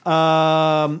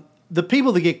 The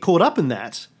people that get caught up in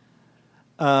that,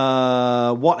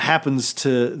 what happens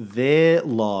to their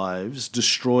lives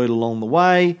destroyed along the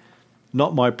way?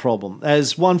 Not my problem.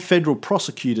 As one federal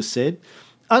prosecutor said,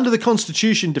 under the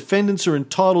Constitution, defendants are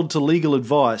entitled to legal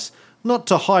advice, not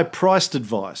to high-priced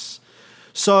advice.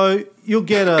 So you'll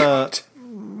get a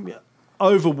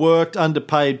overworked,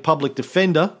 underpaid public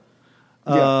defender.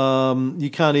 You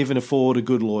can't even afford a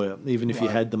good lawyer, even if you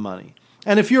had the money.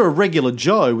 And if you're a regular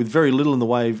Joe with very little in the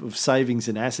way of savings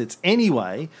and assets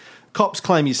anyway, cops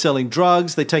claim you're selling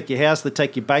drugs, they take your house, they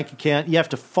take your bank account, you have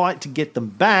to fight to get them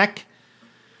back.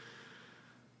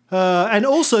 And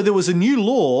also there was a new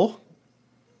law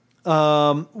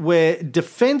where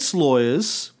defense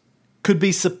lawyers could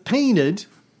be subpoenaed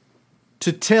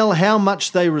to tell how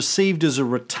much they received as a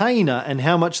retainer and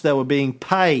how much they were being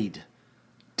paid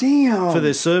for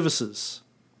their services.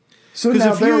 So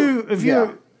now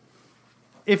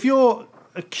if you're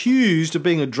accused of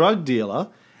being a drug dealer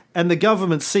and the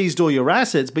government seized all your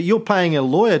assets, but you're paying a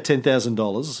lawyer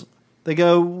 $10,000, they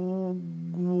go,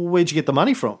 where'd you get the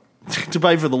money from to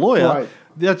pay for the lawyer? Right.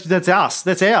 That's us.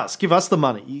 That's ours. Give us the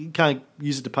money. You can't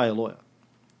use it to pay a lawyer.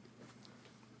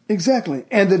 Exactly.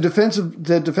 And the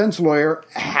defense lawyer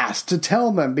has to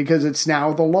tell them because it's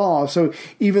now the law. So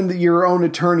even your own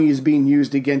attorney is being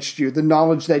used against you. The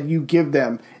knowledge that you give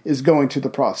them is going to the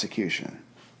prosecution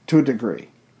to a degree.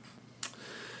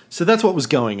 So that's what was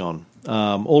going on.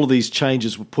 All of these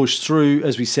changes were pushed through,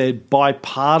 as we said,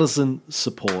 bipartisan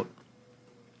support.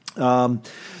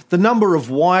 The number of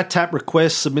wiretap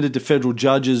requests submitted to federal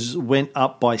judges went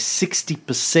up by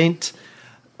 60%.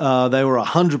 They were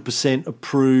 100%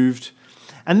 approved.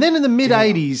 And then in the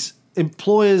mid-'80s,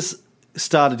 employers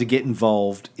started to get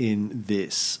involved in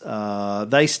this.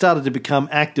 They started to become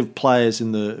active players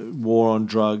in the war on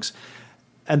drugs.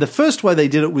 And the first way they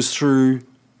did it was through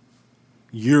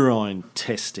urine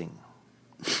testing.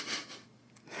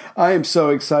 I am so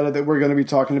excited that we're going to be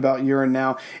talking about urine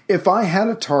now. If I had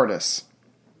a TARDIS,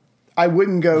 I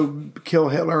wouldn't go kill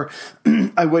Hitler.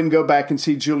 I wouldn't go back and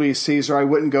see Julius Caesar. I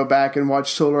wouldn't go back and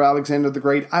watch Solar Alexander the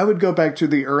Great. I would go back to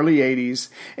the early 80s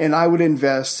and I would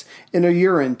invest in a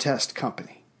urine test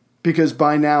company because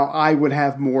by now I would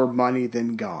have more money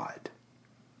than God.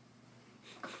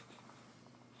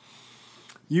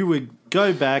 You would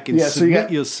go back and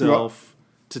submit yourself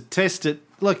to test it.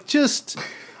 Like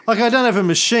I don't have a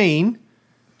machine,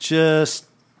 just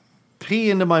pee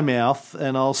into my mouth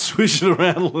and I'll swish it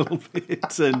around a little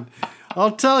bit and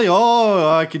I'll tell you,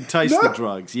 I can taste the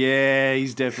drugs. Yeah,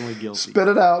 he's definitely guilty. Spit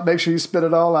it out. Make sure you spit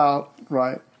it all out.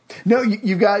 Right. No,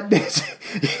 you got this.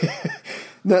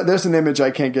 No, there's an image I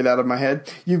can't get out of my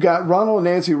head. You've got Ronald and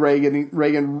Nancy Reagan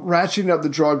ratcheting up the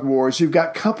drug wars. You've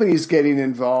got companies getting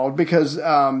involved because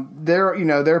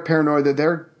they're paranoid that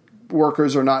their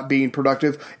workers are not being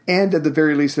productive, and at the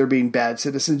very least they're being bad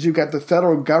citizens. You've got the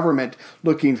federal government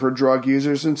looking for drug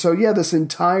users, and so this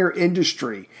entire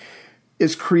industry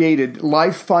is created.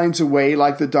 Life finds a way,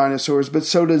 like the dinosaurs, but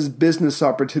so does business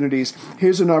opportunities.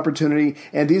 Here's an opportunity,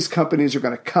 and these companies are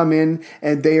going to come in,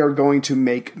 and they are going to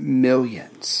make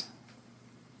millions.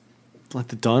 Like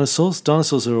the dinosaurs?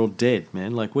 Dinosaurs are all dead,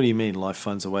 man. Like, what do you mean life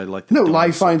finds a way? Like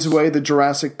life finds a way. The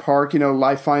Jurassic Park,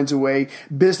 life finds a way.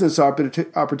 Business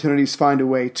opportunities find a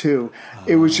way, too.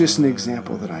 It was just an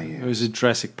example that I used. It was a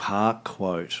Jurassic Park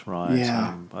quote, right?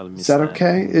 Yeah. Is that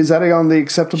okay? Is that on the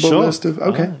acceptable list of...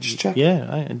 Okay, just check.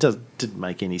 Yeah, it didn't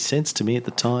make any sense to me at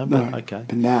the time, but okay.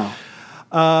 But now...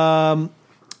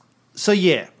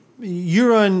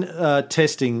 urine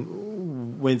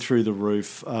testing went through the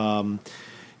roof.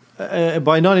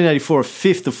 By 1984, a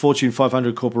fifth of Fortune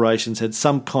 500 corporations had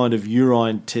some kind of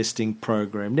urine testing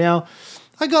program. Now,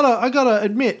 I gotta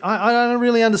admit, I don't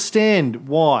really understand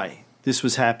why this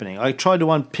was happening. I tried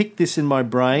to unpick this in my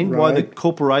brain, why the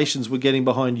corporations were getting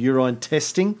behind urine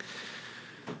testing.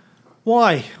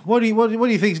 Why? What do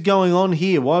you think is going on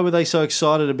here? Why were they so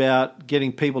excited about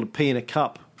getting people to pee in a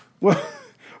cup? Well,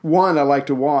 one, I like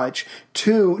to watch.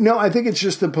 Two, no, I think it's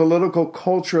just the political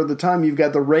culture of the time. You've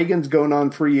got the Reagans going on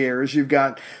for years. You've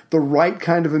got the right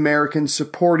kind of Americans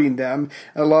supporting them.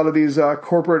 A lot of these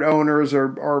corporate owners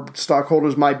or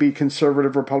stockholders might be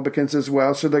conservative Republicans as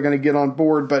well, so they're going to get on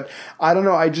board. But I don't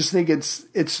know. I just think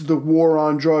it's the war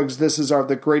on drugs. This is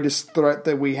the greatest threat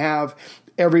that we have.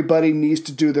 Everybody needs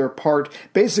to do their part.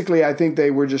 Basically, I think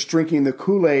they were just drinking the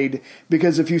Kool-Aid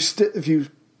because if you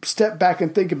step back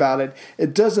and think about it,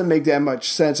 it doesn't make that much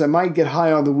sense. I might get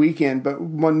high on the weekend, but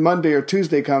when Monday or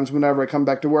Tuesday comes, whenever I come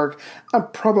back to work, I'm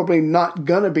probably not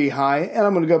going to be high, and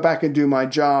I'm going to go back and do my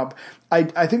job.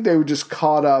 I think they were just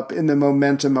caught up in the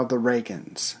momentum of the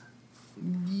Reagans.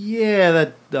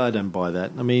 Yeah, I don't buy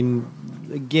that. I mean,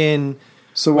 again,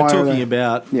 so we're talking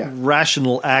about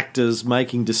rational actors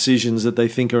making decisions that they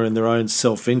think are in their own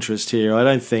self-interest here. I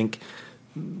don't think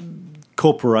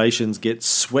corporations get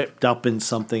swept up in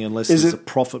something unless there's a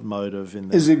profit motive in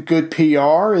there. Is it good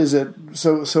PR? Is it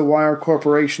so why are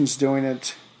corporations doing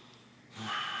it?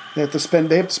 They have to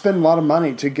spend a lot of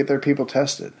money to get their people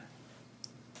tested.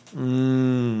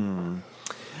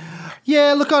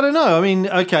 Yeah, look, I don't know. I mean,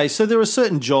 okay, so there are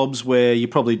certain jobs where you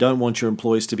probably don't want your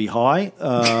employees to be high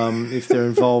if they're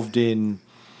involved in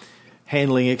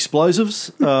handling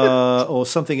explosives or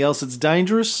something else that's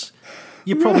dangerous.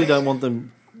 You probably don't want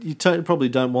them. You probably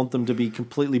don't want them to be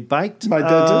completely baked. My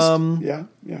dentist.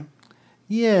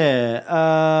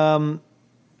 Yeah.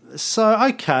 So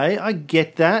okay, I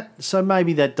get that. So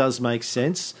maybe that does make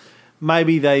sense.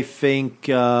 Maybe they think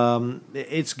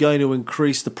it's going to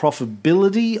increase the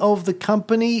profitability of the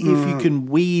company if you can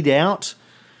weed out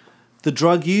the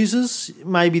drug users.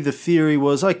 Maybe the theory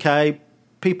was, okay,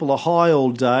 people are high all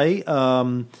day. I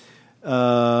mean,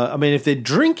 if they're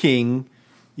drinking,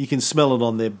 you can smell it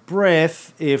on their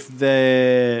breath. If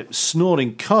they're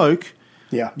snorting coke,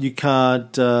 you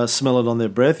can't smell it on their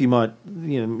breath. You might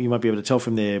be able to tell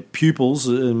from their pupils.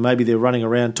 Maybe they're running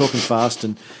around talking fast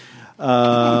and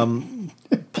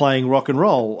playing rock and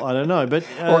roll. I don't know, but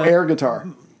or air guitar.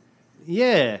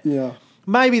 Yeah.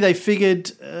 Maybe they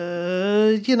figured,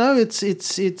 it's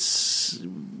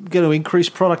going to increase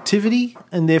productivity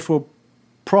and therefore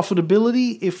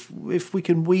profitability if we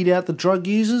can weed out the drug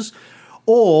users,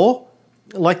 or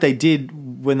like they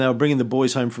did when they were bringing the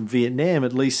boys home from Vietnam,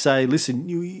 at least say, listen,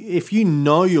 if you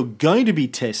know you're going to be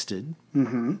tested,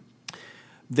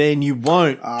 then you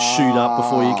won't shoot up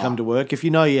before you come to work. If you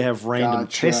know you have random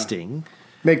testing,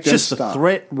 make them just stop. the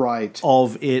threat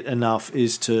of it enough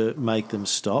is to make them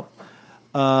stop.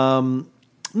 Not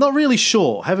really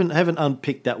sure. Haven't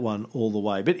unpicked that one all the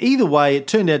way. But either way, it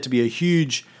turned out to be a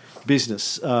huge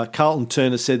business. Carlton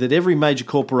Turner said that every major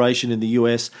corporation in the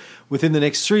US within the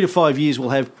next 3 to 5 years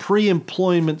will have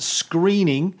pre-employment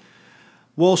screening.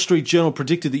 Wall Street Journal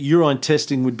predicted that urine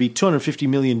testing would be $250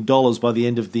 million by the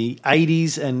end of the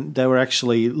 80s, and they were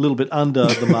actually a little bit under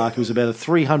the mark. It was about a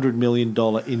 $300 million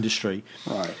industry.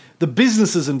 Right. The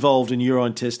businesses involved in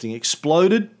urine testing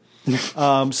exploded.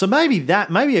 So maybe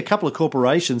a couple of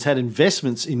corporations had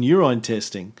investments in urine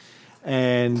testing,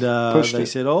 and they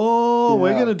said,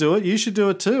 we're going to do it. You should do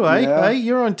it too, eh? Yeah. Hey,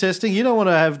 urine testing. You don't want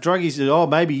to have druggies. Oh,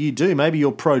 maybe you do. Maybe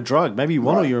you're pro-drug. Maybe you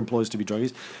want all your employees to be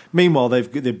druggies. Meanwhile,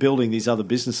 they're building these other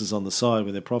businesses on the side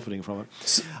where they're profiting from it.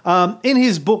 In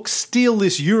his book, Steal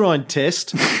This Urine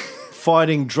Test,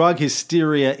 Fighting Drug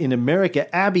Hysteria in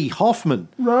America, Abby Hoffman,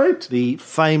 the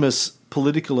famous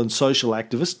political and social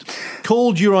activist,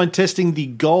 called urine testing the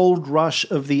gold rush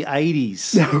of the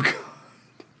 80s. Oh, God.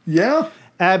 Yeah.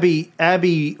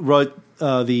 Abby wrote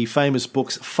the famous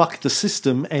books Fuck the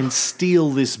System and Steal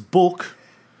This Book.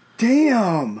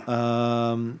 Damn.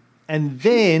 And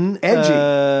then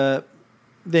edgy.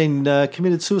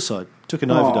 Committed suicide. Took an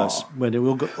overdose when it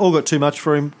all got too much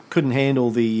for him. Couldn't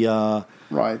handle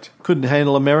couldn't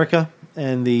handle America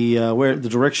and the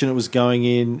direction it was going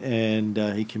in, and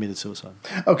he committed suicide.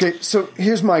 Okay, so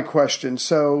here's my question.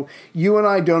 So you and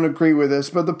I don't agree with this,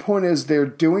 but the point is they're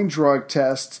doing drug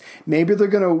tests. Maybe they're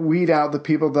going to weed out the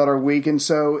people that are weak, and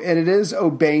it is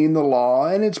obeying the law,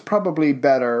 and it's probably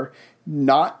better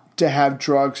not to have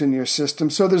drugs in your system.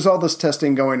 So there's all this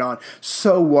testing going on.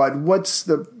 So what? What's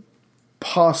the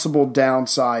possible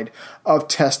downside of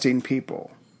testing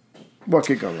people? What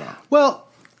could go wrong? Well,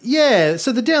 yeah,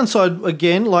 so the downside,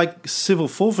 again, like civil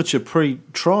forfeiture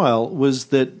pre-trial, was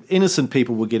that innocent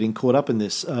people were getting caught up in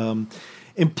this.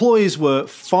 Employees were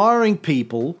firing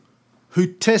people who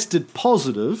tested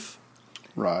positive,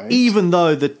 even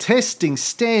though the testing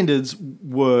standards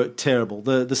were terrible.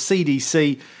 The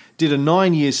CDC did a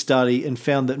 9-year study and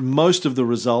found that most of the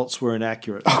results were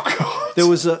inaccurate. Oh, God.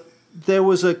 There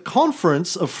was a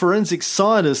conference of forensic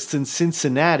scientists in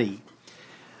Cincinnati,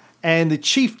 and the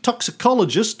chief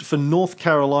toxicologist for North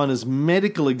Carolina's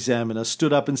medical examiner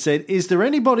stood up and said, is there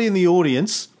anybody in the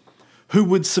audience who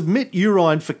would submit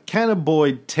urine for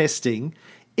cannabinoid testing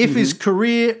if his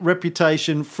career,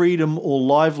 reputation, freedom, or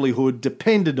livelihood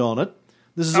depended on it?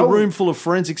 This is a room full of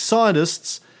forensic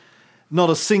scientists. Not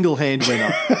a single hand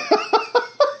went up.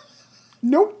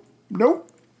 Nope.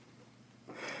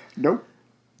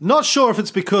 Not sure if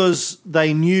it's because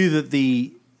they knew that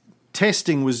the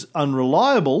testing was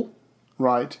unreliable,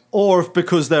 or if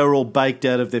because they were all baked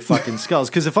out of their fucking skulls.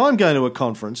 Because if I'm going to a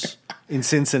conference in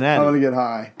Cincinnati, I'm going to get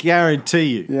high.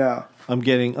 Guarantee you. Yeah. I'm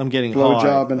getting blow high,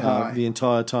 job and high the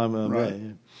entire time I'm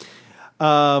there.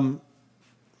 Yeah.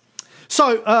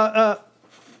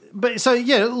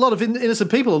 A lot of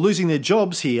innocent people are losing their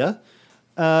jobs here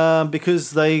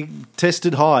because they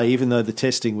tested high, even though the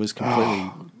testing was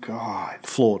completely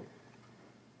flawed.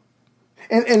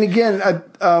 And again,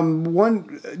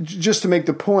 just to make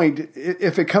the point,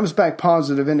 if it comes back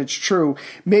positive and it's true,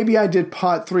 maybe I did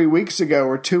pot 3 weeks ago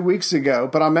or 2 weeks ago,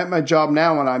 but I'm at my job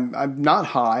now and I'm not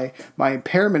high. My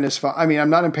impairment is fine. I mean, I'm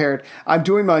not impaired. I'm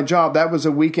doing my job. That was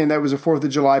a weekend. That was a 4th of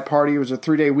July party. It was a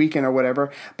 3-day weekend or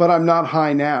whatever. But I'm not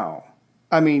high now.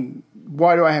 I mean,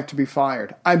 why do I have to be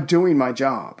fired? I'm doing my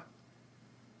job.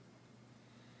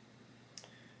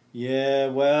 Yeah,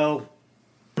 well,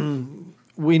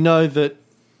 we know that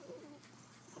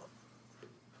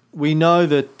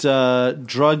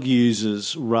drug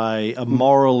users, Ray, are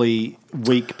morally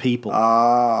weak people.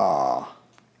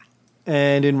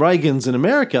 And in Reagan's in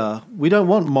America, we don't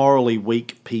want morally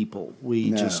weak people.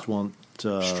 We just want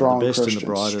strong the best Christians. and the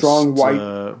brightest, strong white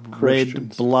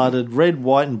red,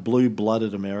 white, and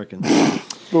blue-blooded Americans.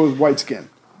 But with white skin.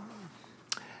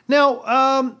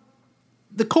 Now,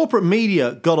 the corporate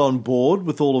media got on board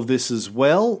with all of this as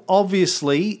well.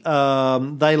 Obviously,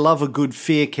 they love a good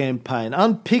fear campaign.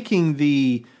 Unpicking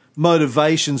the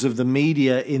motivations of the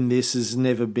media in this has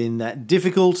never been that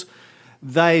difficult.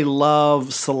 They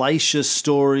love salacious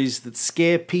stories that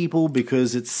scare people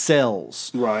because it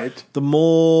sells. Right. The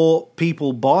more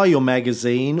people buy your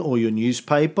magazine or your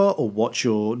newspaper or watch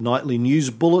your nightly news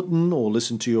bulletin or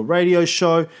listen to your radio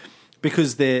show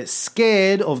because they're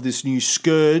scared of this new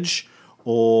scourge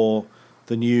or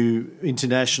the new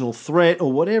international threat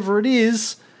or whatever it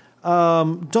is.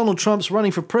 Donald Trump's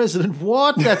running for president.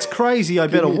 What? That's crazy. I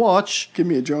better watch. Give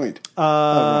me a joint.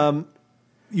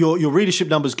 Your readership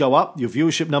numbers go up. Your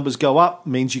viewership numbers go up.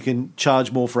 Means you can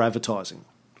charge more for advertising.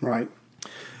 Right.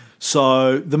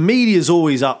 So the media is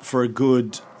always up for a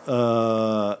good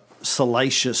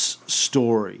salacious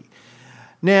story.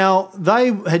 Now,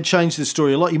 they had changed the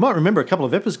story a lot. You might remember a couple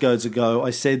of episodes ago,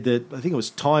 I said that, I think it was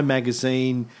Time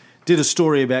Magazine, did a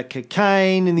story about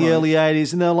cocaine in the early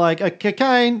 80s, and they're like,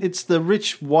 cocaine, it's the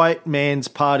rich white man's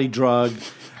party drug.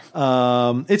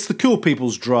 It's the cool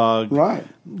people's drug. Right.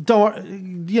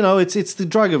 It's the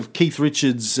drug of Keith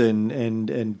Richards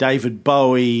and David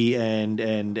Bowie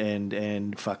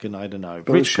and fucking, I don't know,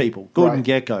 rich people. Gordon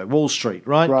Gekko, Wall Street,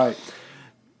 right? Right.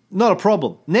 Not a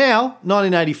problem. Now,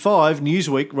 1985,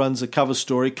 Newsweek runs a cover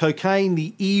story, Cocaine,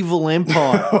 the Evil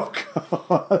Empire. Oh,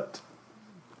 God.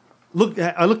 Look,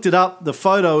 I looked it up. The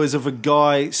photo is of a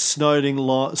guy snorting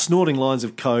lines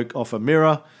of coke off a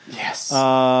mirror. Yes.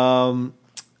 That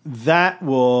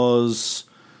was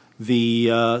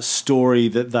the story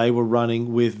that they were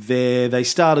running with there. They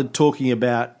started talking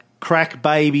about crack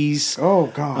babies. Oh,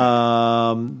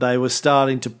 God. They were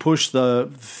starting to push the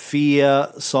fear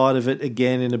side of it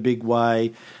again in a big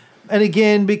way. And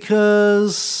again,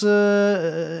 because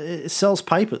it sells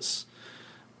papers.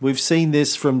 We've seen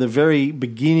this from the very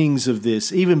beginnings of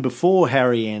this, even before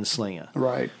Harry Anslinger.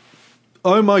 Right.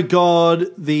 Oh, my God,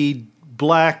 the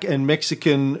black and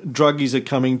Mexican druggies are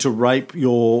coming to rape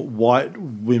your white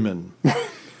women.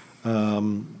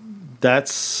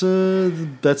 That's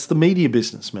the media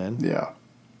business, man. Yeah.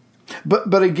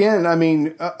 But again, I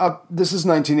mean, this is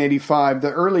 1985, the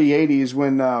early 80s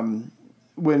when,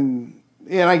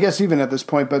 and I guess even at this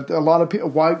point, but a lot of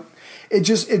people, it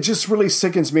just really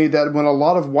sickens me that when a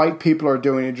lot of white people are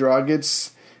doing a drug,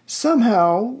 it's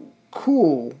somehow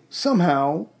cool,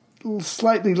 somehow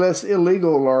slightly less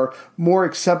illegal or more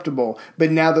acceptable.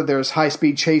 But now that there's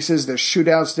high-speed chases, there's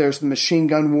shootouts, there's the machine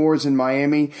gun wars in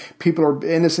Miami,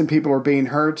 innocent people are being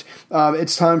hurt.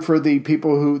 It's time for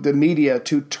the media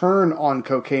to turn on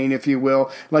cocaine, if you will,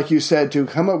 like you said, to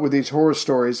come up with these horror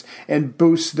stories and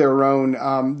boost their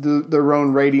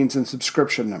own ratings and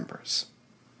subscription numbers.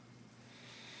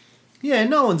 Yeah,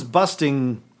 no one's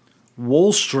busting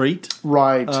Wall Street.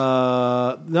 Right.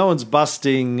 No one's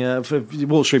busting for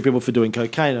Wall Street people for doing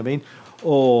cocaine, I mean,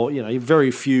 or, very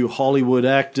few Hollywood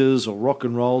actors or rock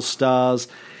and roll stars.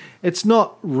 It's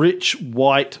not rich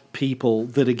white people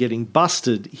that are getting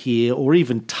busted here or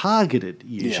even targeted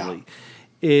usually. Yeah.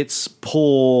 It's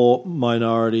poor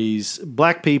minorities,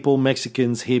 black people,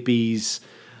 Mexicans, hippies.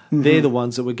 Mm-hmm. They're the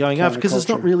ones that we're going after because it's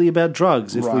not really about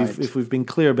drugs. If we've been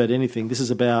clear about anything, this is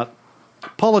about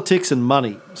politics and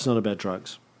money. It's not about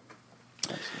drugs.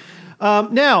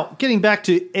 Now, getting back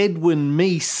to Edwin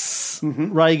Meese,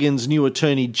 Reagan's new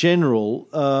Attorney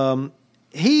General,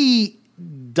 he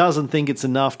doesn't think it's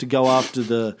enough to go after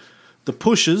the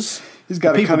pushers, He's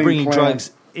got the people a bringing plan. drugs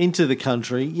into the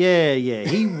country. Yeah.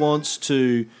 He wants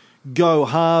to go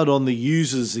hard on the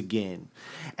users again.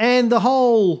 And the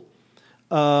whole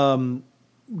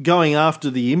going after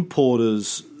the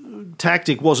importers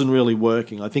tactic wasn't really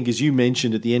working. I think, as you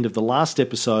mentioned at the end of the last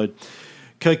episode,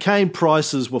 cocaine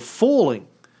prices were falling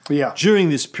during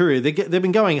this period. They've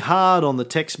been going hard on the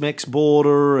Tex-Mex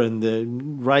border and the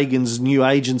Reagan's new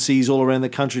agencies all around the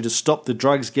country to stop the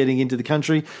drugs getting into the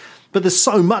country. But there's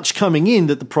so much coming in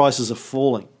that the prices are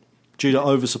falling due to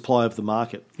oversupply of the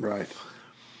market. Right.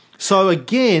 So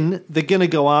again, they're going to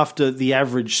go after the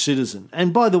average citizen.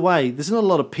 And by the way, there's not a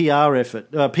lot of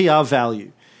PR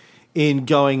value in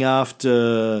going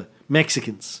after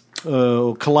Mexicans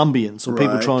or Colombians or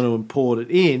people trying to import it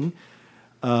in.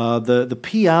 The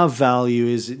PR value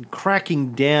is in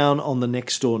cracking down on the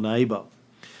next door neighbour.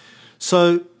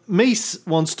 So Meese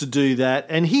wants to do that,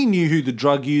 and he knew who the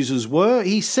drug users were.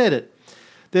 He said it.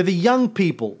 They're the young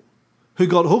people who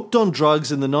got hooked on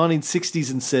drugs in the 1960s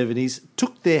and 70s,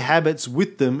 took their habits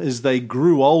with them as they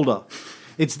grew older.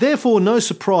 It's therefore no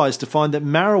surprise to find that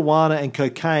marijuana and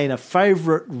cocaine are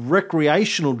favourite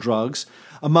recreational drugs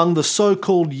among the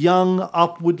so-called young,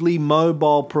 upwardly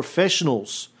mobile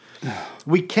professionals.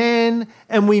 We can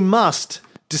and we must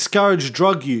discourage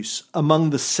drug use among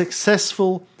the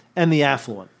successful and the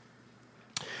affluent.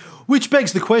 Which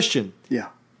begs the question,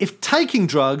 if taking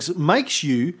drugs makes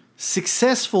you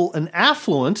successful and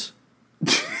affluent,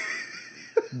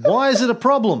 why is it a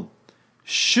problem?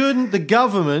 Shouldn't the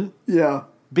government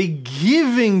be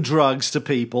giving drugs to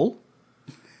people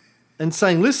and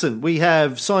saying, listen, we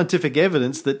have scientific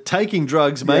evidence that taking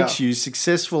drugs makes you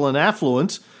successful and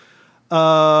affluent,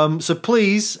 so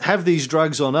please have these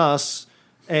drugs on us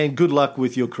and good luck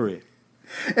with your career.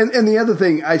 And the other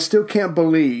thing, I still can't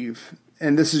believe,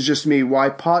 and this is just me, why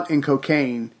pot and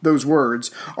cocaine, those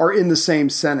words, are in the same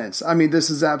sentence. I mean,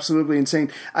 this is absolutely insane.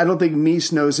 I don't think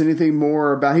Meese knows anything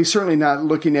more about, he's certainly not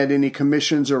looking at any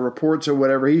commissions or reports or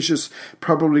whatever. He's just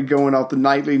probably going off the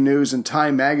nightly news and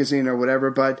Time magazine or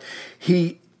whatever, but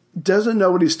he doesn't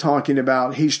know what he's talking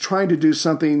about. He's trying to do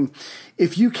something.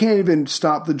 If you can't even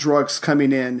stop the drugs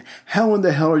coming in, how in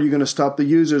the hell are you going to stop the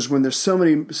users when there's so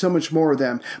much more of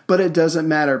them? But it doesn't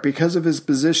matter. Because of his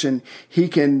position, he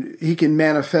can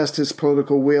manifest his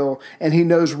political will, and he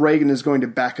knows Reagan is going to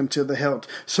back him to the hilt.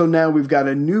 So now we've got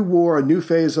a new war, a new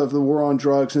phase of the war on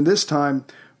drugs, and this time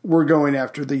we're going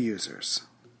after the users.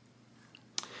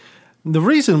 The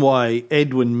reason why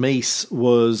Edwin Meese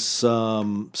was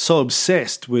so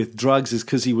obsessed with drugs is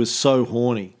because he was so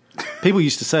horny. People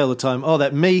used to say all the time, oh,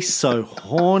 that Meese, so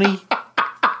horny.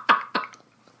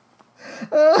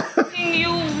 Everything you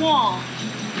want.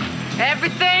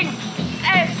 Everything.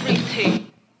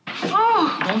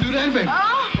 Oh. Don't do that, baby.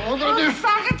 Oh. What gonna do?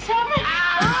 Suck it to me.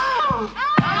 Oh.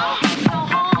 Oh. So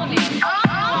horny.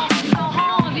 Oh. So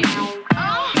horny.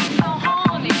 Oh. So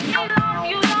horny. I love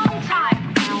you long time.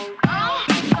 Oh.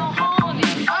 So horny.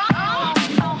 Oh.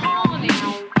 So horny.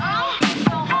 Oh.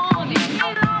 So horny.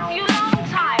 I love you long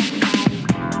time.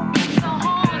 So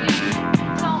horny.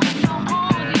 So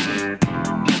horny.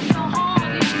 So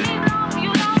horny. I love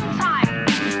you long time.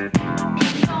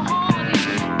 So horny.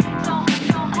 So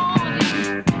horny.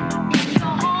 So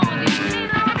horny.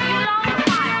 I love you long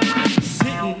time.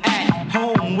 Sitting at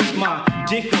home with my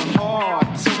dick on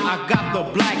hard, so I got the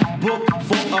black book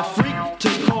for a freak to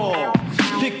call.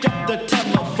 Picked up the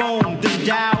telephone, then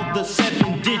dialed the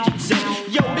 7 digits. Said,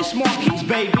 yo, this Marquise,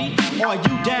 baby, are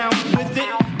you down with it?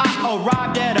 I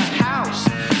arrived at a house,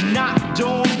 knocked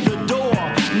on the door,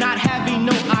 not having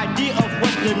no idea of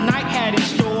what the night had in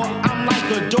store. I'm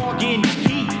like a dog in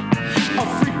heat, a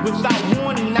freak without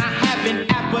warning, not having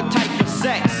appetite for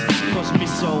sex, cause me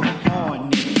so horny.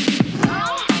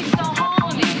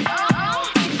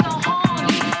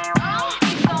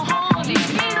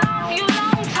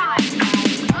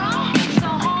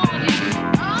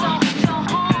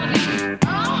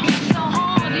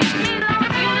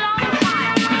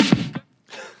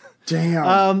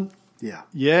 Damn. Yeah.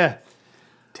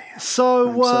 Damn. So,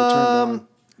 I'm so turned on.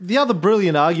 the other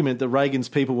brilliant argument that Reagan's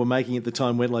people were making at the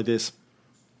time went like this.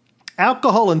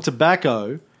 Alcohol and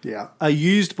tobacco are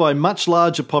used by much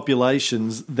larger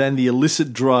populations than the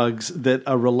illicit drugs that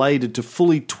are related to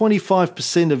fully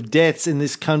 25% of deaths in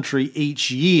this country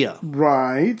each year.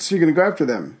 Right. So you're going to go after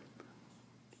them?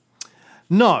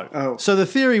 No. Oh. So the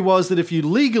theory was that if you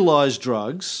legalize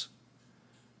drugs,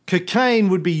 cocaine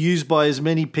would be used by as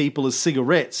many people as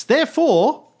cigarettes.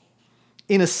 Therefore,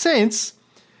 in a sense,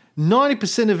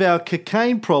 90% of our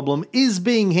cocaine problem is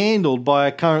being handled by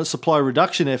our current supply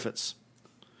reduction efforts.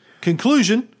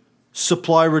 Conclusion,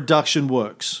 supply reduction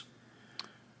works.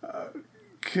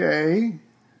 Okay.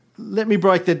 Let me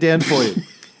break that down for you.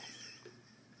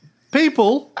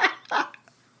 People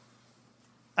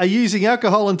are using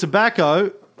alcohol and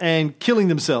tobacco and killing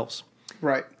themselves.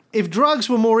 Right. If drugs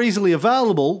were more easily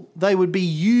available, they would be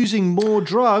using more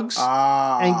drugs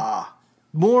and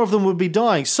more of them would be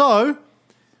dying. So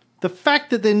The fact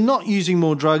that they're not using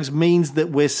more drugs means that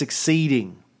we're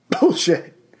succeeding.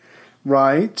 Bullshit.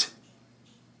 Right.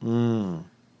 So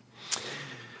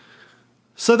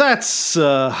that's,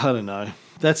 I don't know.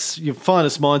 That's your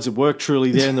finest minds at work,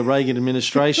 truly, there in the Reagan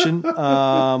administration.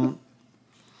 Yeah,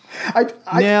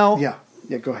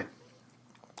 go ahead.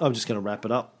 I'm just going to wrap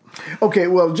it up. Okay,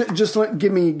 well, just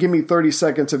give me 30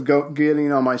 seconds of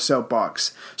getting on my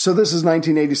soapbox. So this is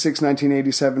 1986,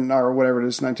 1987, or whatever it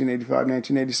is, 1985,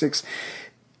 1986.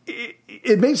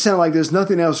 It may sound like there's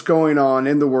nothing else going on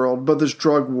in the world but this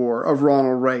drug war of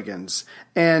Ronald Reagan's.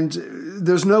 And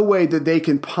there's no way that they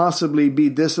can possibly be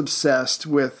this obsessed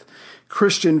with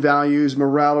Christian values,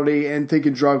 morality, and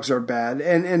thinking drugs are bad.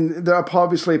 And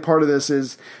obviously part of this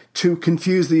is to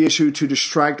confuse the issue, to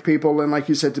distract people, and like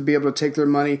you said, to be able to take their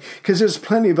money, because there's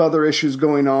plenty of other issues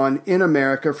going on in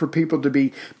America for people to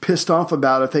be pissed off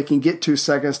about if they can get 2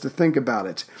 seconds to think about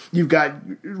it. You've got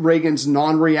Reagan's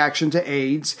non-reaction to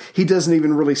AIDS. He doesn't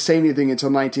even really say anything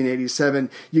until 1987.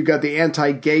 You've got the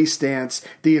anti-gay stance,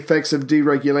 the effects of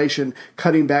deregulation,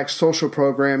 cutting back social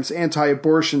programs,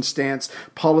 anti-abortion stance,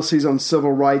 policies on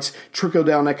civil rights,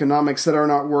 trickle-down economics that are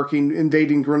not working,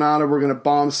 invading Grenada, we're going to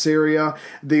bomb Syria,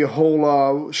 the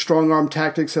whole strong-arm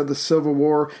tactics of the Civil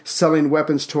War, selling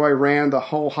weapons to Iran, the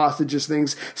whole hostages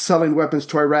things, selling weapons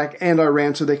to Iraq and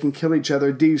Iran so they can kill each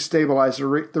other, destabilize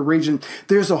the region.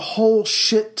 There's a whole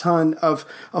shit ton of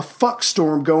a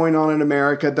fuckstorm going on in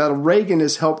America that Reagan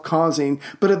has helped causing,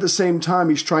 but at the same time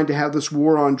he's trying to have this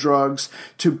war on drugs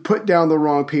to put down the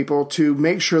wrong people, to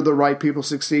make sure the right people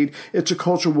succeed. It's a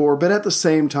culture war, but at the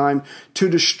same time to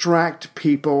distract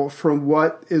people from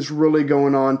what is really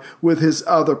going on with his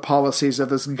other policies of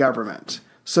his government.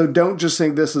 So don't just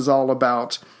think this is all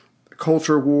about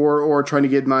culture war or trying to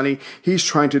get money. He's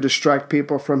trying to distract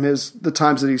people from the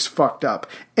times that he's fucked up.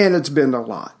 And it's been a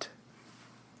lot.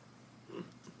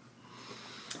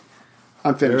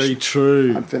 I'm finished. Very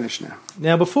true. I'm finished now.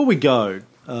 Now, before we go,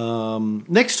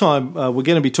 next time we're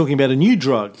going to be talking about a new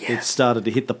drug that started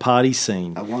to hit the party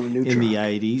scene in the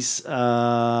 80s.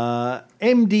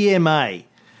 MDMA.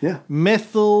 Yeah.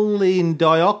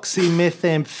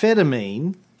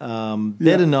 Methylindioxymethamphetamine,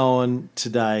 better known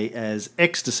today as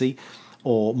ecstasy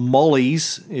or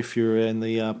mollies if you're in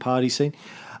the party scene.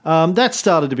 That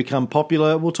started to become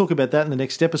popular. We'll talk about that in the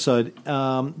next episode.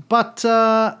 But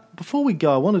before we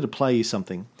go, I wanted to play you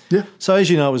something. Yeah. So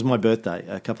as you know, it was my birthday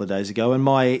a couple of days ago, and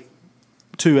my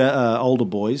two older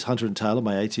boys, Hunter and Taylor,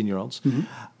 my 18-year-olds,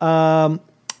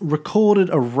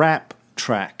 recorded a rap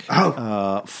track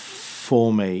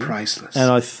for me. Priceless.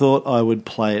 And I thought I would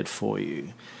play it for you.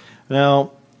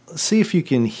 Now, see if you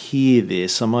can hear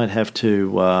this. I might have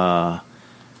to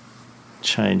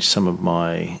change some of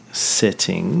my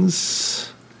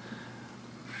settings.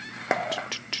 I'm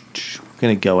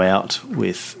going to go out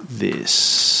with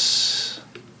this.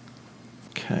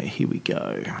 Okay, here we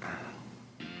go.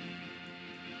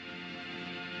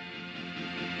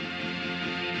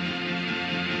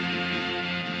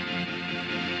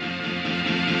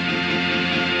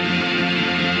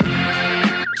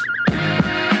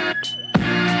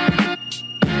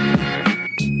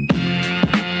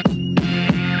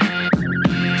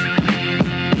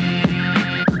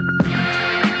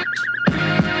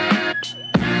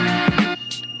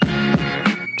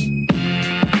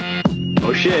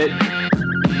 Shit.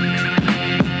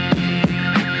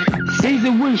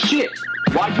 Season 1 shit.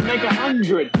 Why'd you make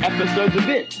 100 episodes of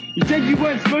it? You said you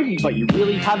weren't smoking, but you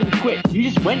really haven't quit. You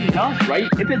just went and asked, right?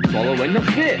 If it's following the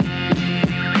fit.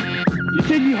 You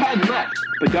said you had left,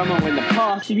 but don't know in the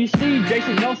past. If you see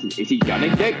Jason Nelson, is he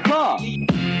gonna get class?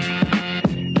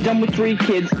 Done with 3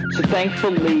 kids, so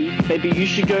thankfully, maybe you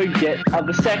should go get a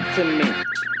vasectomy.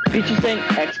 Bitches ain't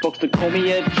Xbox to call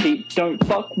me a cheat. Don't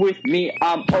fuck with me,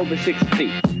 I'm over 6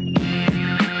 feet.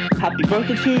 Happy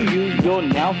birthday to you, you're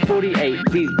now 48.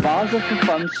 These bars are for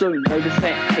fun, so know the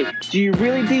same. Hey, do you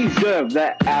really deserve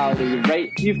that hourly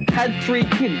rate? You've had 3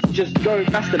 kids, just go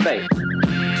masturbate.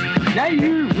 Now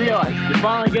you realize you're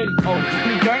finally getting old.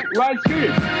 You don't ride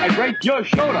scooters and break your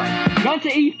shoulder. Gone to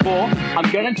E4,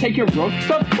 I'm gonna take your rook.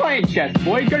 Stop playing chess,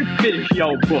 boy, go finish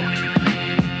your book.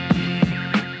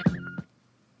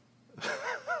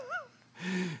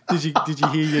 Did you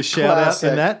hear your shout out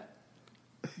in that?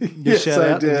 Your shout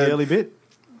out in the early bit?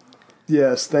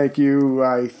 Yes, thank you,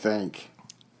 I think.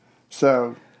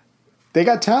 So they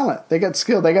got talent, they got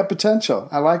skill, they got potential.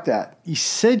 I like that. You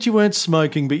said you weren't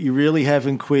smoking, but you really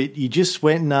haven't quit. You just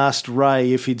went and asked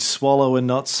Ray if he'd swallow and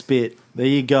not spit. There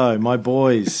you go, my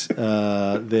boys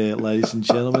there, ladies and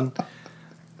gentlemen.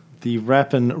 The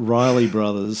rapping Riley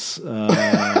brothers.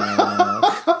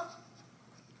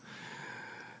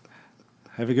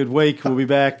 Have a good week. We'll be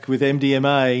back with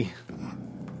MDMA.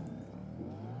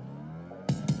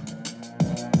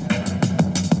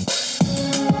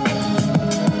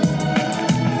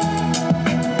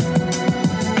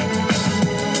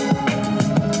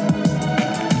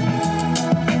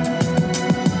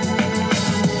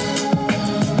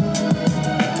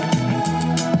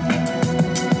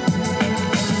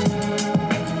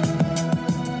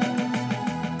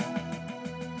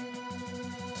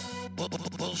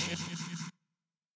 Bullshit.